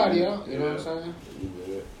call somebody out. You know what I'm saying?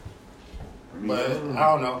 But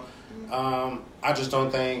I don't know. I just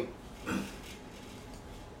don't think.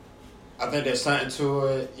 I think there's something to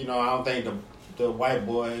it. You know, I don't think the white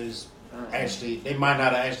boys actually. They might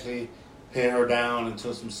not actually pin her down and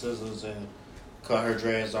took some scissors and cut her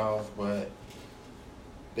dreads off, but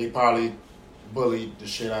they probably bullied the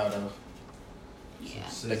shit out of her. Yeah.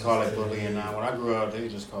 They call it bullying now. When I grew up, they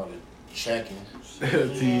just called it checking.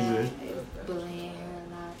 Teasing. Bullying her a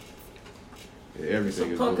lot. Yeah, everything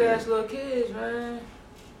Some is punk bullying. ass little kids, man.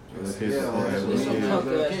 Some Some punk ass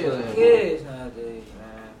little kids nowadays,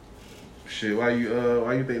 man. Shit, why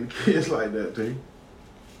you think the kids like that, T?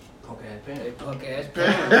 Punk ass parents. They punk ass Oh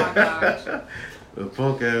parents. my gosh. The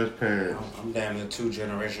punk ass parents. I'm damn near 2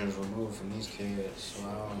 generations removed from these kids, so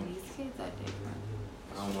These kids are different.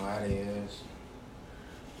 I don't know how they is.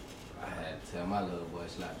 I had to tell my little boy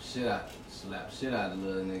slap the shit out of the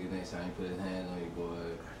little nigga next time he put his hands on you, boy.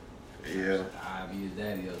 Yeah. I beat his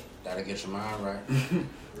daddy up. Gotta get your mind right.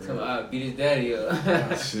 So I beat his daddy up.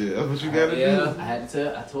 Shit, that's what you gotta do.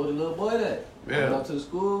 I told the little boy that. I went up to the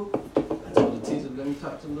school. I told the teacher, let me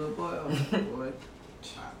talk to the little boy. I was like, boy,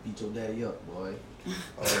 I beat your daddy up, boy.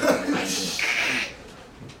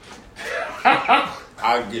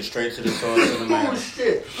 I'll get straight to the source of the matter.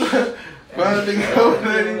 Shit. Find a nigga over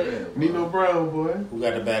there. Nino Brown, boy. Who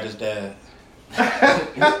got the baddest dad?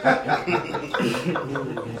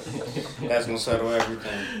 That's gonna settle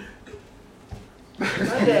everything. My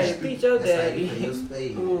daddy beat your daddy. Beat your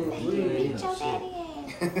daddy ass.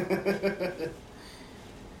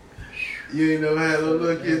 You ain't never had a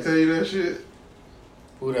little kid tell you that shit?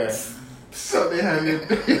 Who that? Something happened.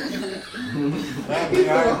 I ain't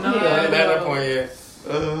at that point yet.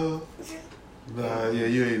 Nah, yeah,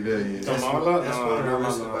 you ain't there yet. That's Come on, one of the no,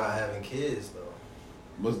 risks no. about having kids, though.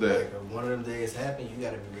 What's that? Like, if one of them days happen, you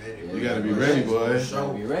gotta be ready. You gotta be ready, boy. You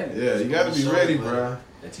gotta be ready. Yeah, you gotta be ready, bro.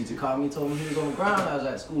 That teacher called me and told me he was on the ground. I was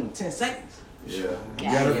at school in 10 seconds. Yeah.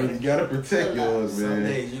 You gotta protect yours, Some man.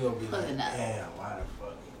 days you gonna be like, Pulling up. damn, why the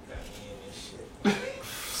fuck you got me in this shit?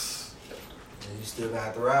 And you still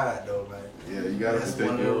got to ride, though, man. Yeah, you gotta That's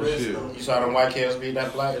protect one of your the own risks, shit. though. You saw them white kids beat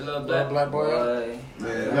that black boy up?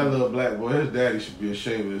 Man, that little black boy, his daddy should be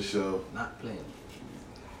ashamed of himself. Not playing.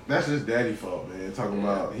 That's his daddy fault, man. Talking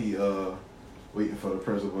about he waiting for the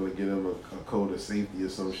principal to get him a code of safety or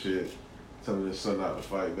some shit. Telling his son not to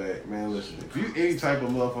fight back. Man, listen, if you any type of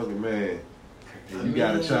motherfucking man, and you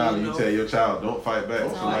got a child and you tell your child don't fight back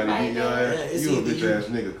when somebody beat your ass, Yeah, it's you a either bitch ass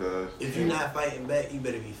nigga, cuz. If you're not fighting back, you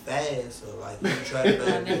better be fast. Or like you try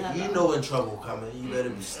to, you know when trouble coming, you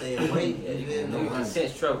better stay away.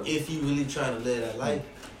 Intense trouble. If you really trying to live that life.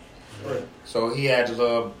 But So he had the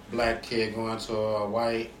little black kid going to a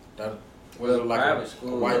white, Private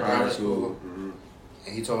school. private school. Mhm.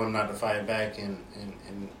 And he told him not to fight back and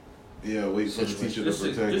Yeah, wait for the teacher to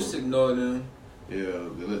protect Just him. ignore them. Yeah,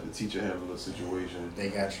 they let the teacher handle the situation. they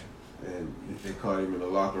got you. And they caught him in the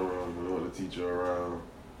locker room and want the teacher around.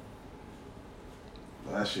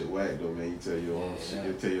 That shit whack though, man. You tell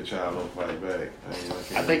you tell your child don't fight back.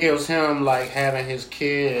 I think it was him like having his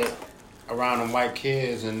kid around them white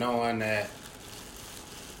kids and knowing that.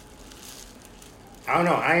 I don't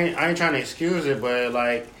know. I ain't trying to excuse it, but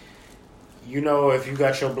like, you know, if you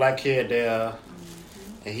got your black kid there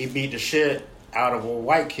and he beat the shit out of a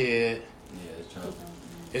white kid, Yeah, it's trouble.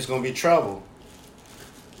 it's gonna be trouble.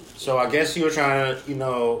 So I guess you were trying to, you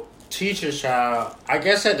know, teach your child. I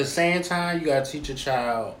guess at the same time you gotta teach your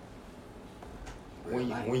child when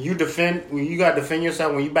you gotta defend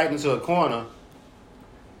yourself when you back into a corner.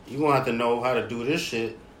 You gonna have to know how to do this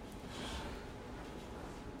shit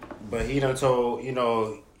But he done told, you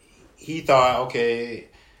know, he thought, okay,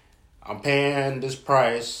 I'm paying this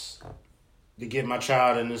price to get my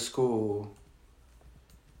child in this school,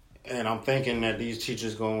 and I'm thinking that these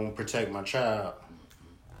teachers gonna protect my child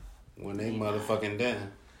when they motherfucking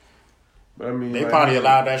didn't. But I mean, They like, probably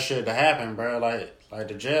allowed that shit to happen, bro. Like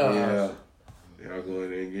the jail Yeah. house. Y'all go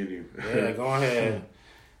in there and get him. Yeah, go ahead.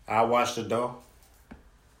 I watched the door.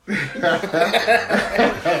 That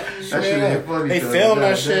shit ain't funny. They cause filmed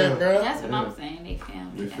that goddamn. shit, bro. That's what I'm saying. They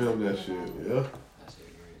filmed They it. filmed that shit. Yeah.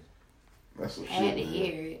 That's some I had to shit. man.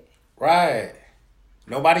 hear it. Right.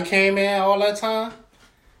 Nobody came in all that time.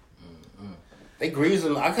 They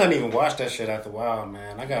greasing. I couldn't even watch that shit after a while,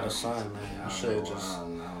 man. I got a son, man. I That don't shit know, just. I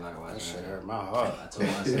don't like watching That shit that. hurt my heart. I told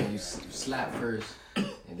my son, you slap first,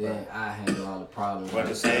 and then I handle all the problems. But at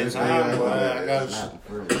the same Yeah, time, boy, I got. Slap him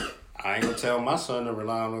first. I ain't gonna tell my son to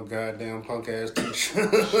rely on no goddamn punk ass teacher.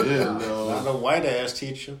 Shit, Not no. no white ass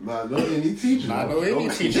teacher. Not no any teacher. Not no any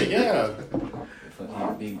teacher. Yeah.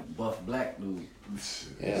 Fucking big buff black dude.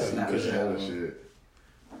 Yeah. Slap That his ass. shit.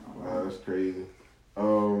 Wow, that's crazy.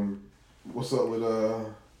 What's up with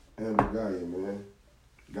Amber Geiger, man?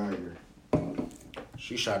 Geiger.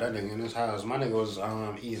 She shot that nigga in his house. My nigga was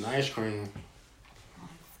eating ice cream.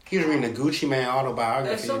 He was reading the Gucci Man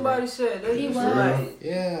autobiography. And somebody said they He used to was. like.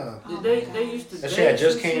 Yeah. They used to. That shit had date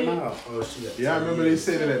just and came shit. out. Yeah, I remember they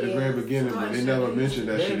said it at the very beginning, but they never mentioned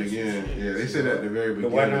that shit again. Yeah, they said that at the very The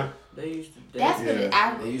what beginning. now? They used to date. That's what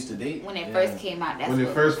Yeah. They used to date. when it Yeah. first came out. That's When it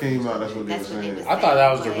what, first came out, that's what they were that's what they saying. was I thought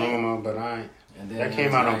that was the But- rumor, but I ain't. And then That it came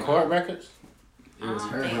was out on like- court records? It was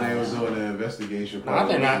her. When they was doing the investigation. No,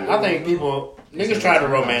 I think people niggas try to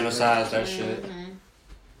romanticize that shit. Mhm.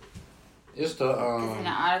 It's the 'Cause in the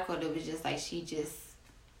article, it was just like she just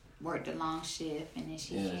worked a long shift and then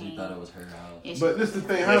she Yeah, came. she thought it was her house. and she- But this the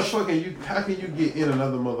thing, how can you get in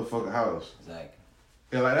another motherfucking house? Exactly.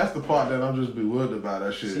 Yeah, like that's the part that I'm just bewildered about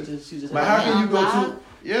that shit. She just Like, how Were they can you go to? unlocked?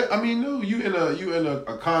 Yeah, I mean, no, you in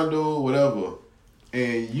a condo, whatever,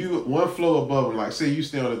 and you one floor above them. Like, say you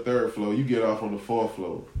stay on the third floor, you get off on the fourth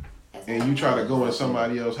floor, That's and what you I'm try to saying. go in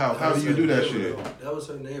somebody else's house. How do was you her do that neighbor, shit? though. That was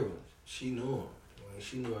her neighbor. She knew him. Like,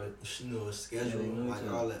 she knew her schedule, Yeah, they knew like each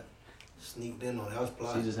other. all that. Sneaked in on that was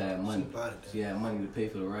plotted. She just had money. She plotted that. She had money to pay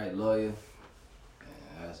for the right lawyer.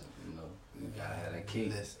 And that's, you gotta have that cake.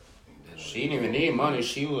 Listen. She didn't even need money.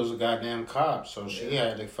 She was a goddamn cop, so she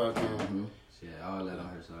had to fucking. Mm-hmm. She had all that on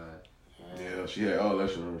her side. Yeah, she had all that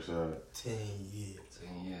shit on her side. 10 years.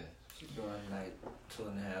 10 years. She's doing like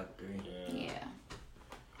 2.5, 3. Yeah.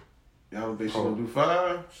 Y'all don't think she gonna do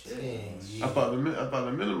 5? 10 years. I thought the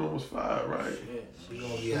minimum was 5, right? Shit. She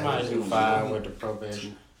gonna be She out might here do living- 5 with the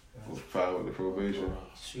probation. 5 with the probation.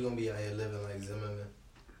 She gonna be out here living like Zimmerman.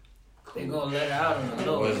 They gonna let her out on the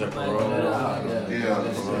low. Or is it They might parole? let her out. Yeah,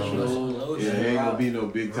 That's parole. low Yeah, shit. ain't gonna be no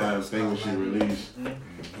big time thing when she released.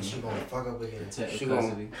 And she gonna fuck up again. Protect She the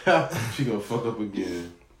gonna- custody. She gonna fuck up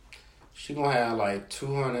again. She gonna have like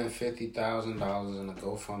 $250,000 in a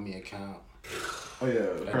GoFundMe account Oh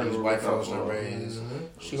yeah, that these white folks done raised.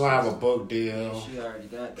 She gonna have a book deal. She already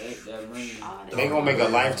got that money. All that. They gonna make a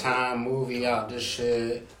Lifetime movie out this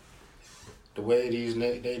shit. The way these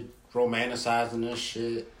niggas, they romanticizing this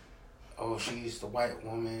shit. Oh, she's the white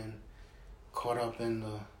woman caught up in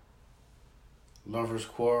the lover's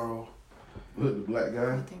quarrel. Look, the black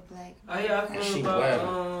guy. With their black. Oh yeah, I And she feel black.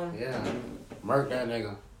 about Yeah, murk that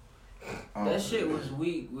nigga. that shit was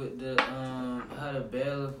weak with the how the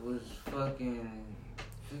bailiff was fucking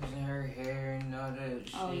fixing her hair and all that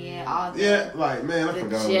shit. Oh yeah, all the Yeah, like man, I The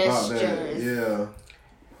forgot about that. gestures. Yeah,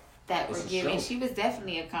 that were It's a given. show. She was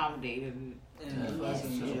definitely accommodated. And the Yeah,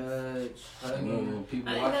 fucking that's judge And hugging. then people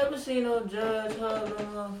I ain't watch never seen no judge hug no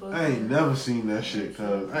motherfucker. I ain't never seen that shit.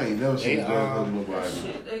 Cause I ain't never seen They, that hug That nobody.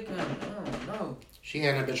 shit, they kind of, I don't know. She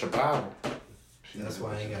had that bitch a Bible. That's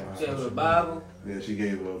why I ain't got She have a Bible. Yeah, she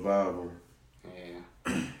gave him a Bible.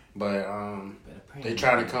 Yeah, but better pray. they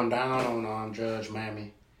try to come down on Judge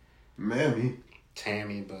Mammy.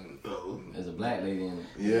 Tammy, but There's a black lady in it.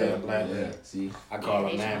 Yeah, black Yeah, lady. see? I call her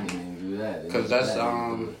They Mammy. didn't do that. Because that's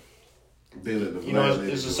They let the you know, black it's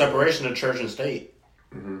lady a do it. separation of church and state.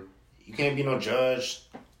 Mhm. You can't be no judge.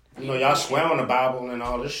 You know, y'all swear on the Bible and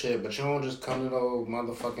all this shit, but you don't just come to no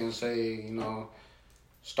motherfucking say, you know,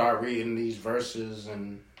 start reading these verses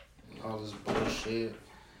and all this bullshit.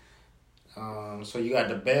 So you got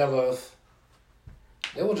the bailiff.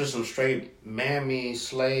 They were just some straight mammy,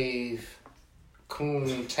 slave,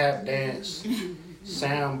 coon, tap dance,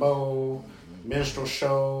 sambo, minstrel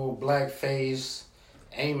show, blackface,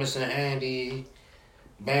 Amos and Andy,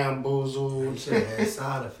 bamboozled, She should have had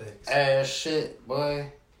side effects. ass shit,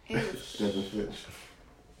 boy. It was Stephen Fitch.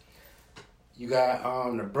 You got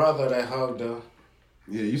the brother that hugged her.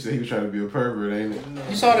 Yeah, you said he was trying to be a pervert, ain't it?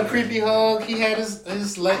 You saw the creepy hug. He had his They were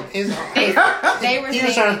He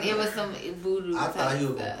was saying trying- it was some voodoo. I thought he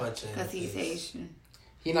was stuff, gonna punch him. because he's Haitian.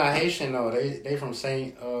 He not Haitian though. They from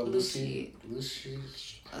Saint Lucia. Lucia.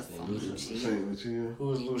 Or some Lucia. Saint Lucia.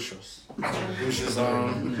 Who is Lucius? Lucius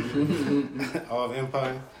of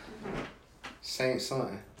Empire. Saint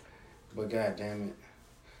something. But god damn it.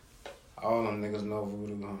 All them niggas know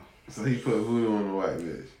voodoo, huh? So he put voodoo on the white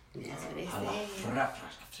bitch. That's what they say.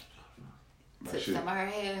 My Took shit. some of her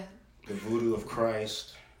hair. The voodoo of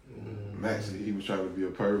Christ. Max said he was trying to be a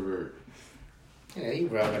pervert. Yeah, he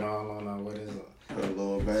rubbing all on her. What is it? Her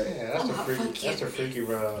lower back. Yeah, that's the freaky. That's the freaky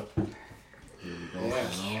rub.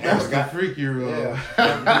 Yeah. That's the freaky rub.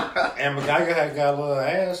 Yeah. And MacGyver had got a little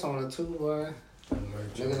ass on it too, boy.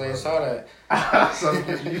 Niggas ain't saw that. So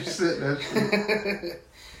you said that shit.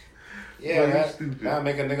 Yeah, Boy, you that stupid.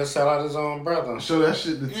 make a nigga sell out his own brother. Show that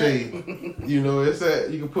shit to Tay. You know, it's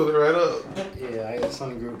that. You can pull it right up. Yeah, it's on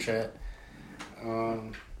the group chat.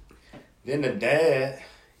 Then the dad,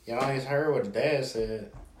 y'all ain't heard what the dad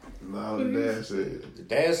said. No, the dad said. The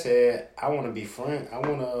dad said, I want to be friend. I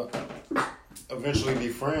want to eventually be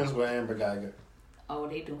friends with Amber Geiger. Oh,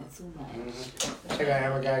 they doing too much. Check out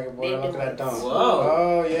Amber Geiger, boy. They Look at that doing- dunk. Whoa.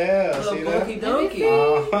 Oh, yeah. See that? Donkey donkey.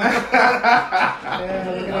 Yeah,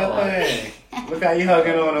 look at that thing. Look how you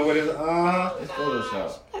hugging on her with his, It's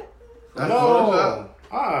Photoshop. That's No.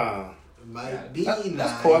 Photoshop. Might be That's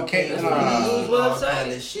nah. court You case, can't nah. believe all Website.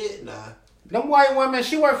 kind of shit, nah. them white women,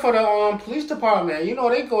 she worked for the police department. You know,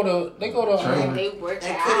 they go to Training. They work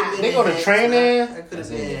That could have out. been They go to enhanced, training. nah. That could have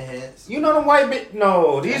been enhanced. you know, the white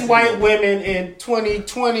these white women in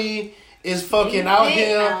 2020 is fucking out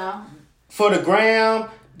here for the gram.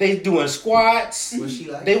 They doing squats. Was she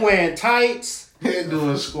like They wearing tights. They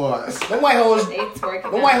doing squats. Them white hoes, They twerking.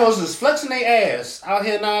 them white hoes is flexing their ass out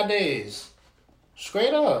here nowadays.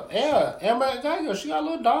 Straight up, yeah. Amber Geiger, she got a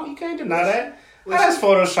little dog. You can't deny that. That's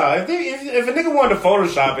Photoshop. If a nigga wanted to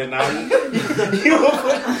Photoshop it now, you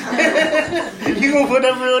gonna put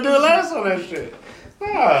that real deal ass on that shit.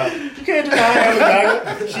 Nah, you can't deny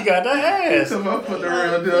Amber Geiger. She got that ass. Somebody put the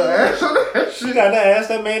real deal ass on that shit. She got that ass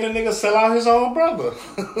that made a nigga sell out his own brother.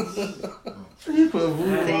 He put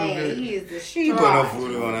voodoo on Dang, that. he is the He put no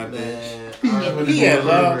voodoo on that bitch. man. He had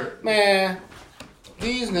love. Man,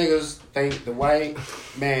 these niggas think the white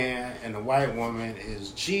man and the white woman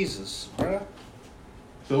is Jesus, bruh.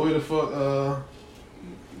 So where the fuck?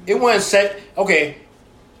 It wasn't set. Okay,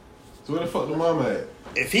 So where the fuck the mama at?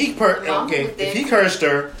 if he cursed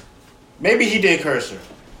her, maybe he did curse her.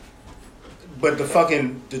 But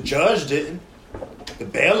the judge didn't. The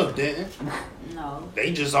bailiff didn't. No.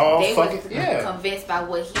 They just all They fucking was yeah. convinced by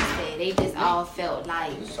what he said. They just all felt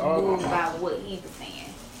like all- moved by what he was saying.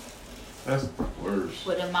 That's worse.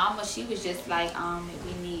 But the mama, she was just like,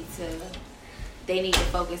 they need to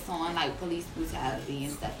focus on like police brutality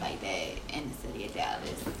and stuff like that in the city of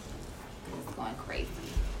Dallas. It's going crazy.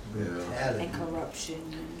 Yeah. And corruption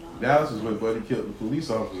and all. Dallas is where Buddy killed the police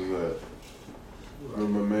officers at.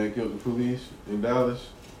 Remember my man killed the police in Dallas?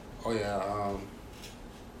 Oh yeah,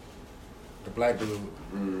 the black dude.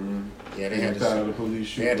 Mm-hmm. Yeah, they He had was tired of to. the police They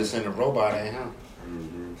shooting. had to send a robot at him.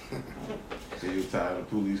 Mm-hmm. So he was tired of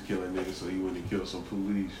police killing niggas, so he went and killed some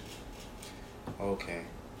police. Okay.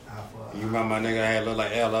 I fuck- You remember my nigga had looked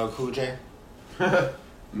like LL Cool J?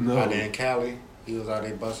 No. Out there in Cali. He was out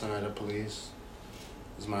there busting at the police.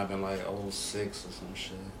 This might have been like 06 or some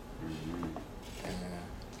shit. Mm-hmm. And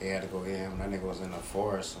they had to go get him. That nigga was in the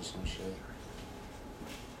forest or some shit.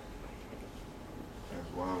 That's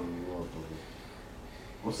wild in the motherfucker.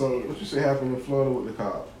 What you say happened in Florida with the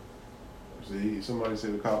cop? Somebody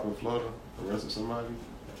said the cop in Florida arrested somebody?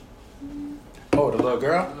 Oh, the little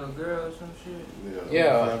girl? Little girl or some shit.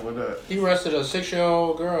 Yeah. What happened with that? He arrested a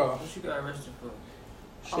 6-year-old girl. What she got arrested for?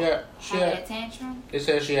 She had, Had a tantrum? they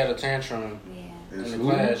said she had a tantrum Yeah. In in the school?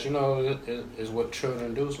 class. You know, is what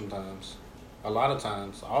children do sometimes. A lot of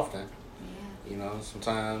times, often. Yeah. You know,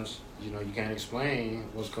 sometimes, you can't explain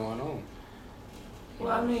what's going on.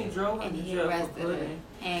 Well, I mean, drove her And to he jail for arrested her. pudding.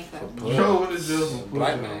 Handcuffed. For Joe with the jail.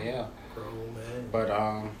 Black man, yeah. Grown man. But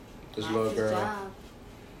this That's little his girl,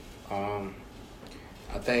 job.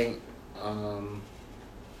 I think Yeah,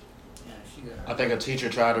 she got. I think a teacher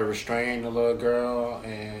tried to restrain the little girl,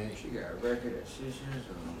 and She got a record at 6 years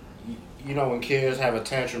old. you know when kids have a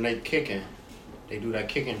tantrum, they kicking. They do that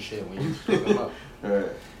kicking shit when you pick them up. Right.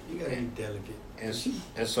 You gotta be delicate.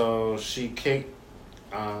 And so she kicked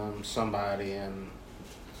somebody, and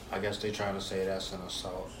I guess they trying to say that's an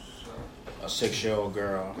assault. A 6-year-old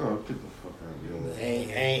girl. Oh, get the fuck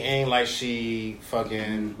Ain't like she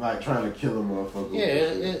fucking like trying to kill a motherfucker.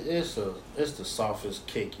 Yeah, it's the softest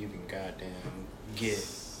kick you can goddamn get.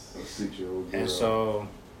 A 6-year-old girl. And so,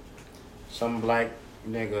 some black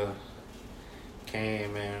nigga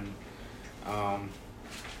came and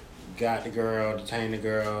got the girl, detained the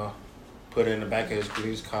girl, put her in the back of his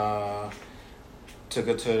police car, took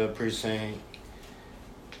her to the precinct,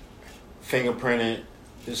 fingerprinted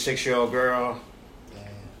the 6-year-old girl.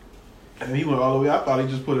 And he went all the way. I thought he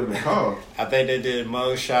just put it in the car. I think they did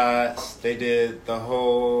mug shots. They did the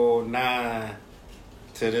whole 9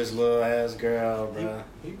 to this little ass girl, bro.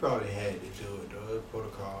 He probably had to do it though. It's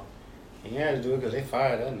protocol. He had to do it because they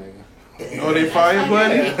fired that nigga. Oh, they fired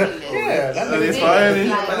buddy? Yeah, that nigga they fired him.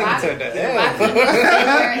 That nigga took the L.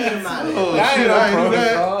 Oh shit, I ain't do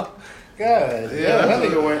that. God, Yeah, that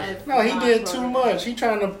nigga went. No, he did too much. He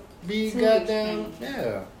trying to be goddamn.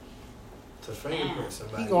 Yeah. To fingerprint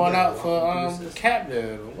somebody. He going out for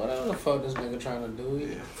captain, whatever the fuck this nigga trying to do.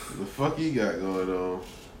 Yeah. The fuck he got going on?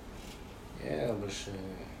 Yeah, but shit.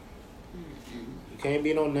 You can't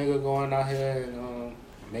be no nigga going out here and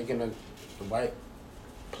making the white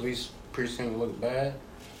police precinct look bad.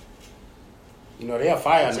 You know, they'll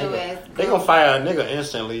fire a nigga. They gonna fire a nigga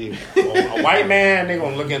instantly. A white man, they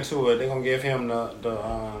gonna look into it. They gonna give him the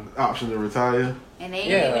option to retire. And they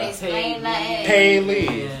ain't even explain nothing. Paid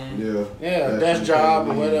leave. Yeah, desk job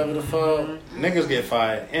or whatever the fuck. Niggas get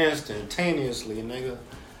fired instantaneously, nigga.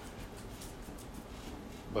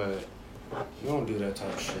 But you don't do that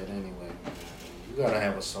type of shit anyway, man. You gotta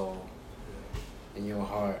have a soul in your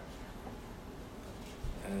heart,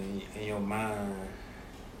 and in your mind,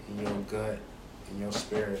 in your gut, in your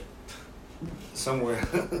spirit, somewhere.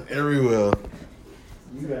 Everywhere.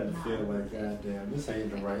 You gotta feel like, goddamn, this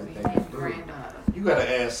ain't the right thing to do. You gotta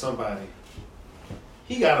ask somebody.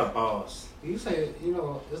 He got a boss. You say, you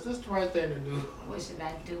know, is this the right thing to do? What should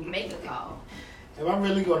I do? Make a call. Am I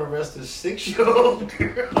really gonna arrest this 6-year-old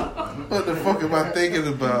girl? What the fuck am I thinking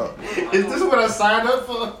about? Is this what I signed up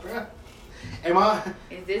for, bro?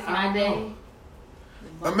 Is this my day?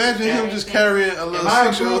 Imagine him just carrying a little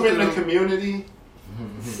 6-year-old. Am I improving the community?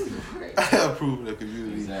 I approve of the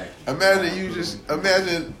community. Exactly.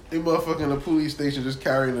 Imagine a motherfucker in the police station just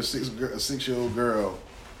carrying a 6-year-old girl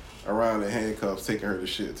around in handcuffs, taking her to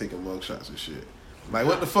shit, taking mugshots and shit. Like,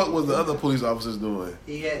 what the fuck was the other police officers doing?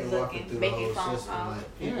 He had to walk through the whole system.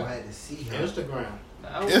 Like, people had to see her. Instagram.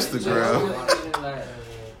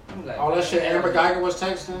 All that shit Amber Geiger was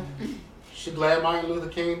texting. She glad Martin Luther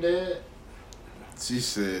King dead. She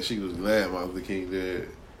said she was glad Martin Luther King dead.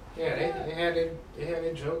 Yeah, they had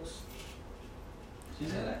their jokes. She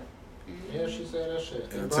said that? Yeah, she said that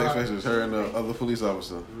shit. And the text message was her and the other police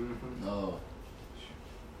officer. Mm-hmm. Oh.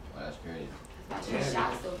 Well, that's crazy.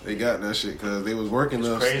 They got that shit because they was working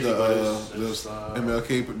the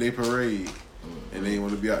MLK Day parade, and they didn't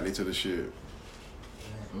want to be out there to the shit.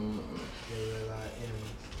 She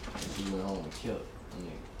went home and killed.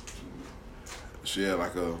 Shit,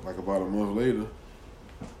 like about a month later.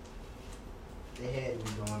 They had to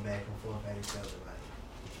be going back and forth at each other.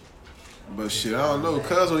 But shit, I don't know.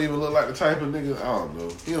 Cuz don't even look like the type of nigga. I don't know.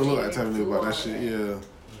 He don't look like the type of nigga about that shit. Yeah.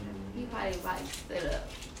 He probably stood up.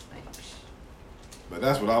 But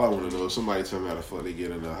that's what all I want to know. Somebody tell me how the fuck they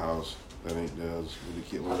get in the house that ain't theirs with the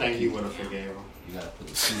kid. I think he would have forgave him. You gotta put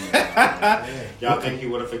the Y'all think he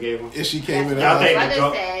would have forgave him? If she came in the y'all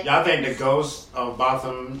house. Y'all think the ghost of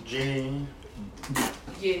Botham Jean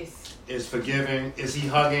yes. is forgiving? Is he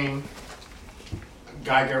hugging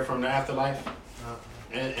Geiger from the afterlife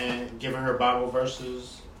and giving her Bible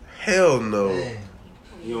verses? Hell no.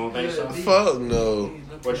 You don't think so? Fuck no.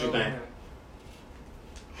 What you think,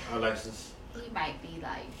 Alexis? He might be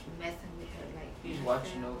like messing with her, like he's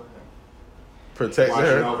watching over her, protecting her,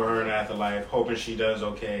 watching over her in the afterlife, hoping she does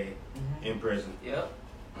okay in prison. Yep.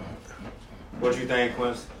 What you think,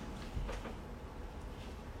 Quincy?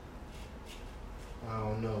 I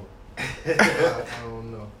don't know. I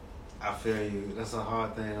don't know. I feel you. That's a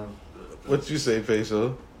hard thing. What you say,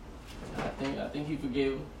 Peso? I think he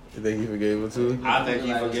forgave her. You think he forgave her too? I think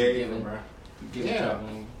he forgave him, bro. Yeah.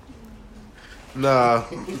 Nah.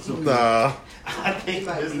 I think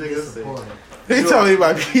this nigga said. He told me he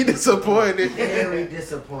might be disappointed. Very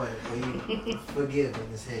disappointed, but he forgiving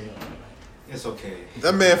as hell. It's okay.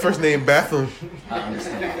 That man first name Batham. I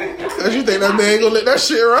understand. Cause you think that man ain't gonna let that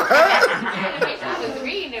shit ride? I was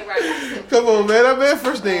reading it right. Come on, man. That man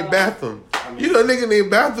first name Batham. You know a nigga named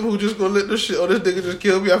Batham who just gonna let this shit, this nigga just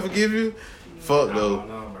kill me, I forgive you? Fuck no.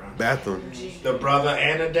 No, bro. Batham. The brother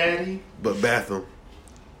and the daddy? But Batham.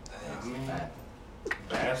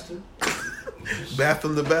 Bastard.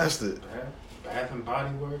 Batham the bastard. Bath and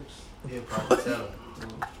Body Works. He'll probably tell him.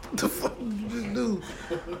 What the fuck did you just do?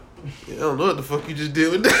 I don't know what the fuck you just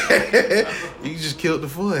did with that. You just killed the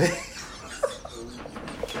fun.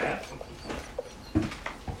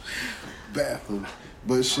 Bathroom.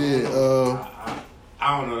 But shit, I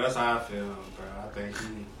don't know. That's how I feel, bro. I think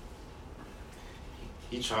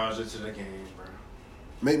he charged it to the game, bro.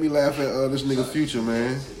 make me laugh at this nigga Future,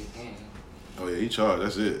 man. Oh yeah, he charged.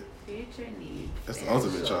 That's it. Future needs. That's the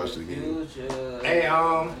ultimate charge to the game. Hey,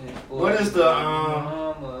 what is the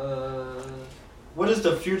what is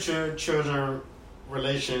the Future children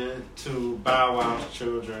relation to Bow Wow's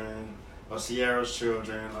children or Sierra's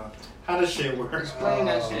children? How does shit work? Explain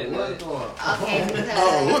that shit. What's going on? Okay, because,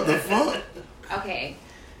 Oh, what the fuck? okay.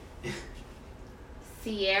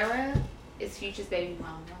 Sierra is Future's baby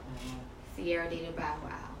mama. Sierra dated Bow Wow.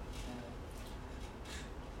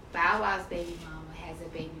 Bow Wow's baby mama has a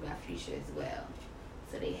baby by Future as well.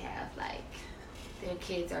 So they have like their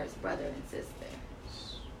kids are his brother and sister.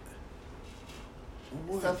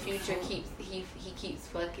 What? So Future keeps he keeps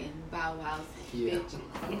fucking Bow Wow's bitches.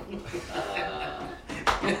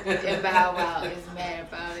 And Bow Wow is mad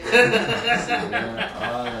about it.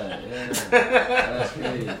 That's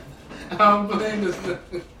crazy. I'm playing this.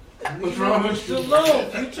 What's wrong with you? Alone,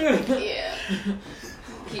 Future. Yeah.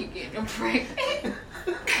 Keep getting them pregnant.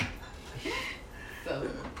 So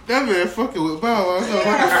That man fucking with Bow Wow.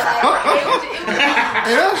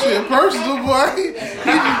 Hey, that shit personal, boy.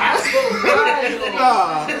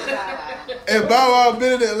 Nah. And Bow Wow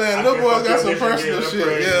been in Atlanta. That boy got some personal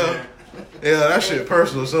shit. Yeah. Yeah, that shit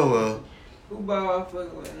personal so well. Who Bow Wow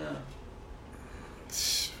fucking with now?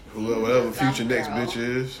 Whatever Future next bitch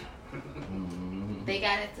is. they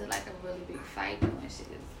got into like a really big fight and shit.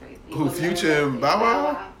 It's crazy. Who, Future and Bow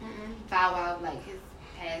Wow? Bow Wow, like his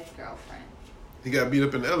past girlfriend. He got beat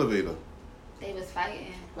up in the elevator. They was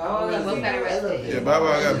fighting. Bow Wow They both got arrested. Yeah, Bow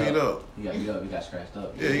Wow got beat up. He got beat up. He got scratched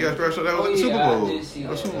up. Yeah, he got scratched up. That was Oh, in the yeah, Super I Bowl. did see That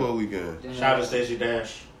was that. Super Bowl weekend. Shout out to Stacey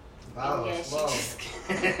Dash. Wow, Yeah, she wow. just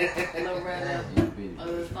Loretta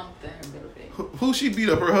or something. A little bit. Who she beat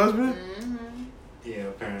up? Her husband? Mm-hmm. Yeah,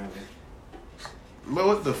 apparently. But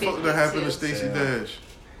what the fuck that happened to Stacey Yeah. Dash?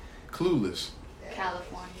 Clueless.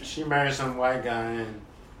 California. She married some white guy, and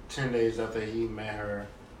 10 days after he met her,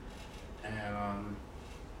 and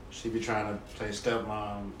she be trying to play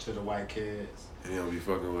stepmom to the white kids. And he don't be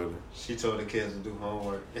fucking with her. She told the kids to do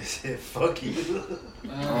homework. They said, "Fuck you."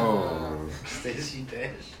 Oh. Stacey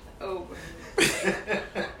Dash. Oh.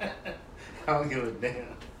 I don't give a damn.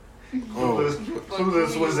 Oh.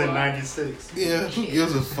 Clueless was in '96. Yeah, who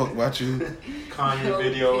gives a fuck about you? Kanye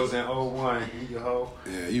video was in 01. You hoe.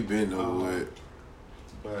 Yeah, you been over with.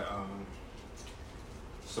 But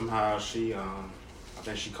somehow she I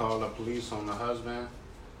think she called the police on the husband.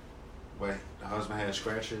 But the husband had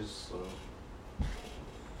scratches, so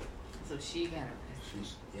she got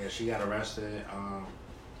arrested. she got arrested.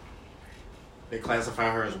 They classify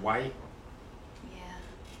her as white.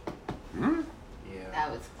 Yeah. Hmm? Yeah.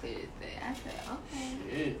 That was clear as day. I said, okay.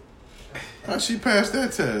 Shit. How she passed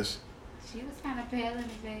that test? She was kind of pale in the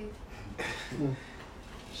face.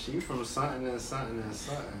 She from something and something and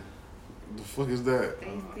something. The fuck is that?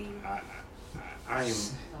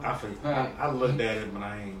 I looked at it, but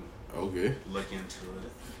I ain't Okay. look into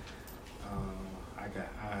it.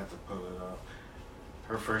 I had to pull it up.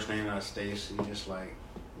 Her first name is Stacy, just like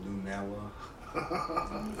Lunella.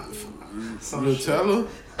 Nutella?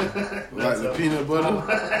 Like the peanut butter?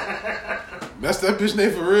 That's that bitch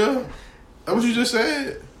name for real? That what you just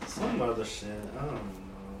said? Some other shit. I don't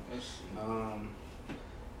know.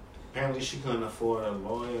 Apparently she couldn't afford a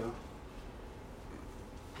lawyer.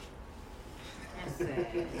 That's sad.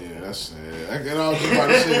 Yeah, that's sad. I was just about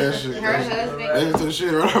to say that shit. Her husband. They took the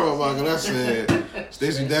shit right out my mouth. That's sad.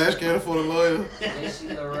 Stacey Dash can't afford a lawyer. Stacey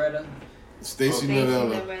Loretta. Stacey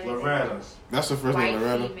Nutella. Loretta. That's her first name,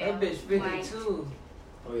 Loretta. That bitch 52.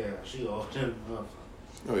 Oh yeah, she old.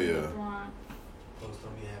 Oh yeah. Folks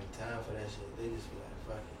don't be having time for that shit. They just be like,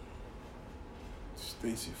 fuck it.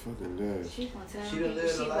 Stacey fucking Dash. She gonna tell She me done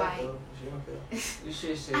lived she a life, white. though. She don't care. You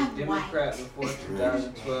should say I'm Democrat before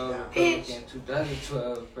 2012, Republican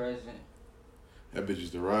 2012 president. That bitch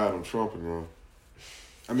used to ride on Trump and all.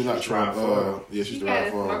 I mean, not Trump. Yeah, she used She to got ride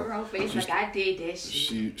a for smirk on him. her face like I did that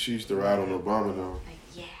shit. She used to ride on Obama though. Like,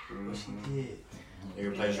 yeah. What she did. They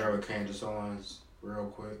replaced her with Candace Owens real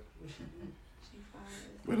quick.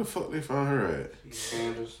 Where the fuck they found her at?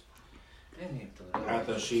 Candace. They need to throw that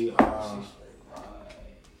After bitch.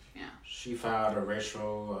 she filed a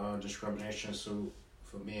racial discrimination suit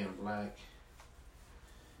for being black.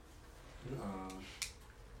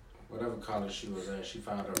 Whatever college she was at, she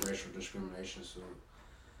filed a racial discrimination suit.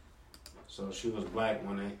 So she was black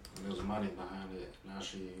when there was money behind it. Now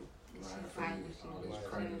she lying for all these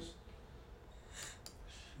credits.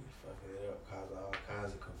 She fucking it up, causing all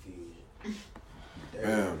kinds of confusion.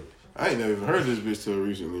 Damn. I ain't never even heard this bitch till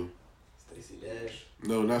recently. Stacey Dash?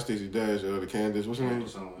 No, not Stacey Dash. The Candace. What's her name?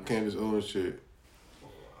 Candace Owens. Candace Owens chick.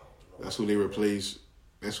 That's who they replaced.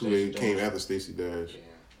 That's who they came after Stacey Dash.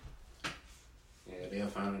 Yeah, they'll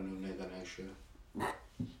find a new nigga next year.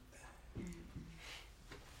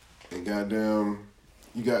 And goddamn,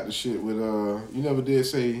 you got the shit with you never did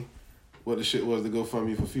say what the shit was to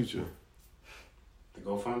GoFundMe for Future. The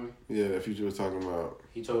GoFundMe? Yeah, that Future was talking about.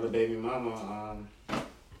 He told the baby mama,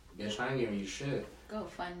 bitch, I ain't giving you shit.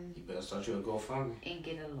 GoFundMe. You better start you a GoFundMe. And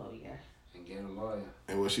get a lawyer.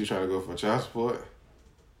 And what she trying to go for? Child support?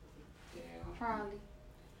 Yeah. Probably.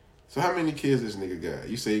 So how many kids this nigga got?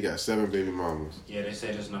 You say he got 7 baby mamas. Yeah, they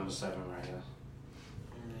say this number 7 right here.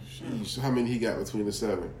 Sheesh, so how many he got between the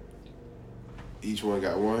 7? Each one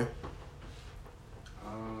got 1?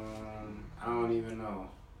 I don't even know.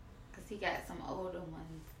 Cause he got some older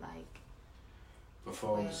ones like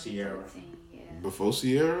Before 12, Sierra. 13, yeah. Before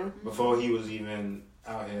Sierra? Before he was even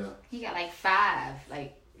out here. He got like 5,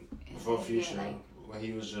 like Before and Future. like, When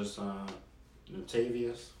he was just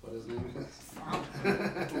Natavius. What his name is?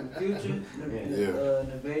 Future? Yeah.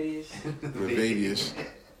 Nevadius? Nevadius.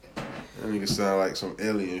 That nigga sound like some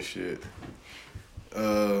alien shit.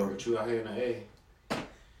 But you out here in the A.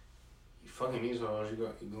 You fucking these hoes. You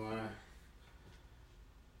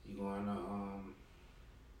going to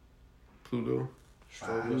Pluto?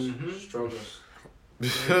 Strokers. He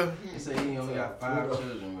said he only got 5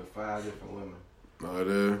 children with 5 different women. Oh,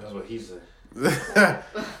 there. That's what he said.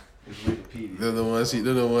 It's Wikipedia. They're the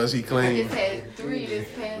ones he I claimed. just had 3 this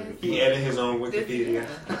past. He added his own Wikipedia.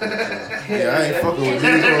 Yeah, I ain't fucking with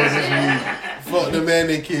these ones this week. Fuck them and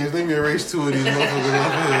their kids. Let me erase 2 of these motherfuckers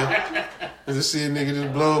off here. And just see a nigga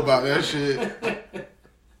just blow about that shit.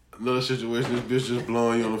 Another situation, this bitch just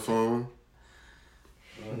blowing you on the phone.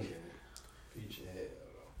 Okay. Future head.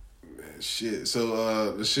 Man, shit.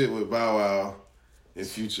 So the shit with Bow Wow in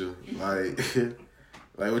Future,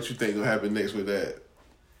 like what you think gonna happen next with that?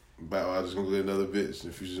 Bow Wow just gonna get another bitch,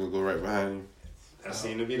 and Future's gonna go right behind him. That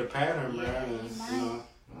seemed to be the pattern, man. And, you know,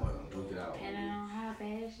 Depending on how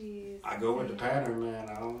bad she is. I go with the pattern, man.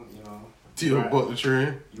 I don't, Till it buck the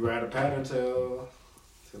trend. You ride a pattern till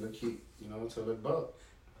it keep, till it buck.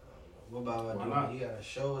 What about Why not? he got a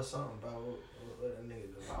show or something about what that nigga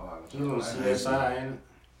do? He was on CSI, ain't it?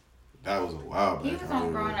 That was a while back. He was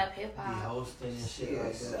on Growing Up Hip He Hop. hosting and shit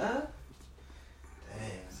like that.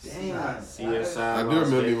 Damn. CSI. I do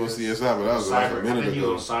remember him on CSI, but that was like a minute I think he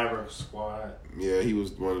ago. was on Cyber Squad. Yeah, he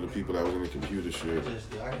was one of the people that was in the computer shit. I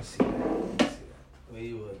can see that. Where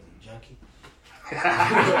he was, the junkie.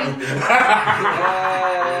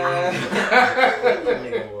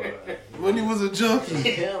 When he was a junkie.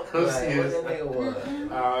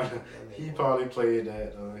 He probably played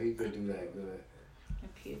that. He could do that good.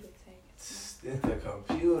 Computer tech. The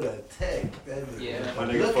computer tech. My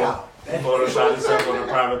nigga photoshopped himself on a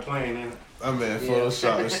private plane, ain't it? That man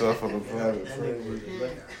photoshopped himself on a private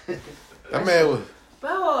plane. That man was.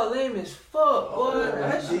 Bow Wow lame as fuck, boy.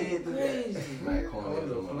 That shit crazy.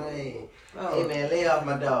 Hey man, lay off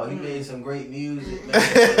my dog. He made some great music, man.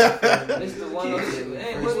 Mr. 106.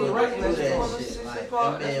 Hey, what was right? Mr. 106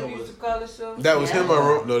 Park. That's what he used to call himself. That was him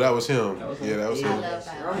or no? That was him. Yeah, that was him.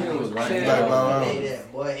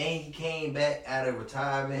 Boy, and he came back out of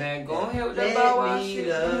retirement. Man, go ahead with that Bow Wow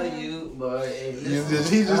shit. You, boy. He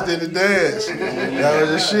just did the dance. That was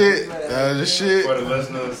the shit. That was the shit. For the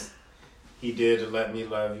listeners, he did the Let Me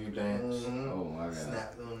Love You dance. Oh my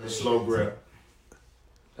god. The slow grip.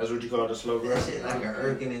 That's what you call the slow grip? That shit like an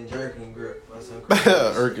irking and jerking grip.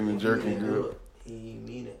 Irking and jerking grip. He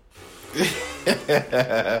mean it.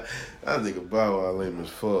 That nigga Bow Wow lame as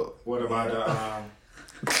fuck. What about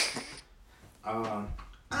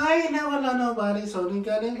I ain't never loved nobody, so they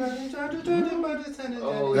got anybody try to do anybody.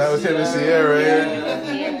 Oh, that was him and Sierra,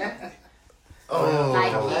 Yeah. Oh.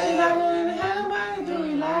 Like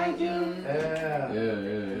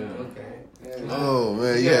Oh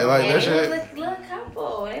man, yeah, like that shit. It was a little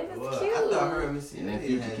couple. It was cute. I thought her and Missy And then Elliott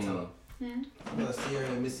Future had came. talk. I thought Sierra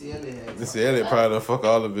and Missy Elliott had talk. Missy Elliott probably done fuck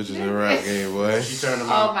all the bitches in the rap game, boy. She turned them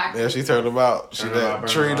Oh out. my Yeah, she turned them out. She Turned them out,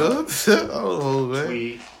 that burned them Trina. Oh man.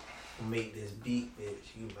 Tweet. Make this beat,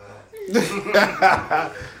 bitch. You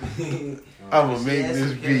mine. I'ma She make asked this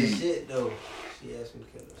me to kill the beat. shit though. She asked me to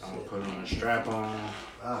kill the I'm shit. gonna put on a strap on.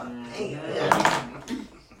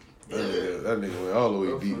 That nigga went all the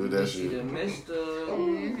way deep with that She shit. done missed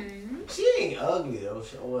She ain't ugly though.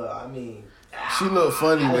 Well, I mean, She look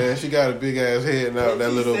funny, man. She got a big ass head and out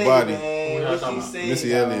that little body. Man, Man, what she said?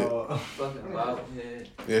 Missy Elliott. Fucking bobblehead.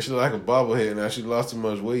 Yeah, she look like a bobblehead now. She lost too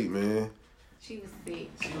much weight, man. She was sick.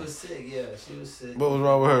 She was sick, yeah. She was sick. What was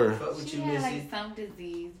wrong with her? Fuck with She you, had Missy. like some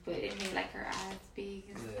disease, but it made like her eyes big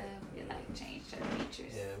and Yeah. stuff. It like changed her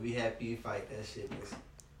features. Yeah, we happy you fight that shit, Missy.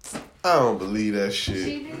 I don't believe that She shit.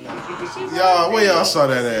 did. She Y'all, where y'all was. saw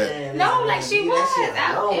that at? No, like she was. It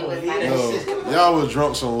was like No, y'all was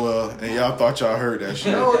drunk somewhere and y'all thought y'all heard that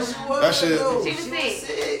shit. No, she was. That shit. No, She was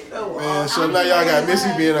sick. No, Man, so now y'all got Missy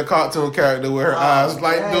being a cartoon character with her eyes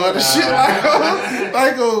like doing the shit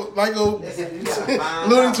like a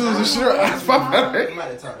Looney Tunes and shit. I might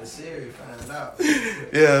have talked to Siri, find out.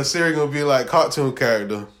 Yeah, Siri gonna be like cartoon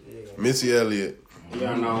character. Missy Elliott.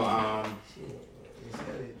 Y'all know,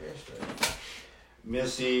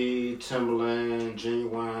 Missy, Timberland,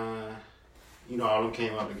 Genuine, you know, all them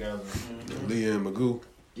came up together. Leah and Magoo.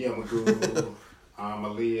 Yeah, Magoo,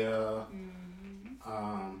 Aaliyah,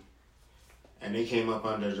 and they came up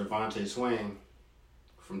under Devontae Swing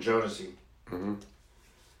from Jodeci. Mm-hmm.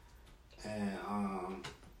 And,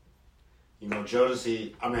 you know,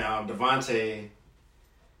 Devontae,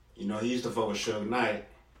 you know, he used to fuck with Suge Knight.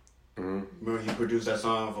 Mm-hmm. Remember he produced that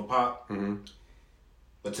song for Pop? Mm-hmm.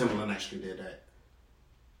 But Timberland actually did that.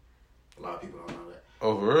 A lot of people don't know that.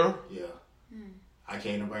 Oh, for real? Yeah. I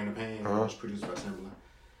Can't Bring the Pain. Uh-huh. It was produced by Timberland.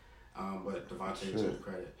 But Devontae took the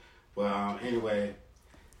credit. But anyway,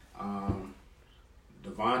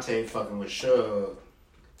 Devontae fucking with Suge,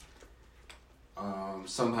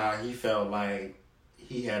 somehow he felt like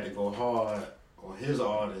he had to go hard on his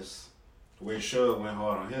artists the way Suge went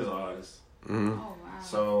hard on his artists. Mm-hmm. Oh wow.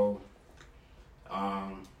 So,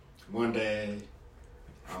 one day,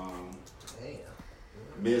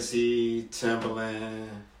 Missy, Timberland,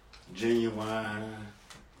 Genuine,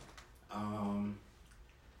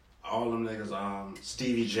 all them niggas,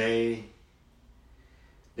 Stevie J,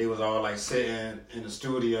 they was all like sitting in the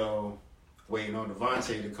studio waiting on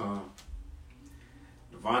Devontae to come.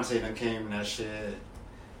 Devontae done came in that shit,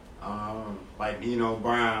 like Nino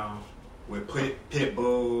Brown with pit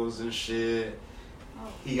bulls and shit. Oh.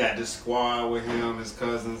 He got this squad with him, his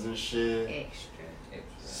cousins and shit. Extra.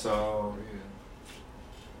 So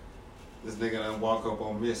this nigga done walk up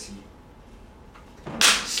on Missy,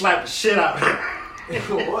 slap the shit out of her.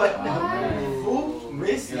 What? Who?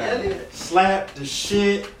 Missy Elliott. Slap the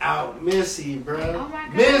shit out Missy, bro. Oh my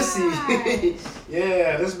God. Missy.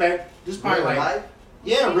 Yeah, this probably Real like life?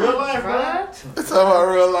 yeah, real life, bro. It's talking about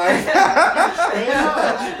real life.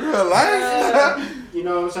 Yeah. Real life. You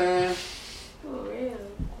know what I'm saying? For real.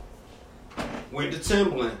 Went to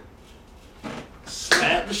Timberland.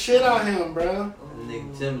 Slap the shit out of him, bro. The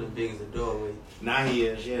nigga Timberland big as a doorway. Now he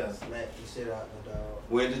is, yeah. Smack the shit out the dog.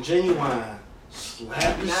 Went to Genuine.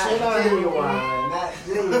 Slap the shit out of him. Not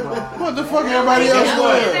Genuine. What the fuck everybody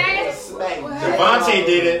else doing? Devontae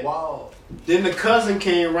did it. Then the cousin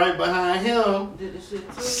came right behind him. Did the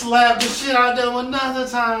shit too. Slapped the shit out of them another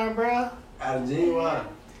time, bro. Out of Genuine.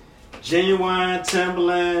 Genuine,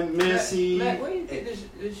 Timberland, Missy. Matt, where you get this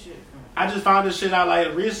shit from? I just found this shit out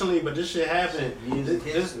like recently, but this shit happened. Music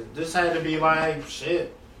This had to be like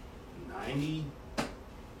shit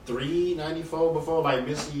 93, 94 before like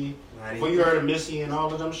Missy. Before you heard of Missy and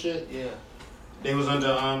all of them shit. Yeah. They was under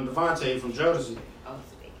Devontae from Jodeci. Oh,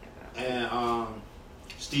 speaking of. And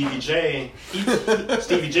Stevie J,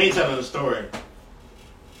 Stevie J telling the story.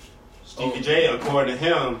 Stevie J, according to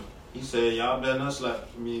him, he said, y'all better not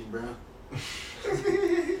slap me, bro.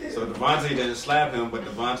 So Devontae didn't slap him, but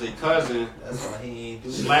Devontae's cousin That's why he ain't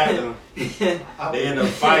do slapped him. They ended up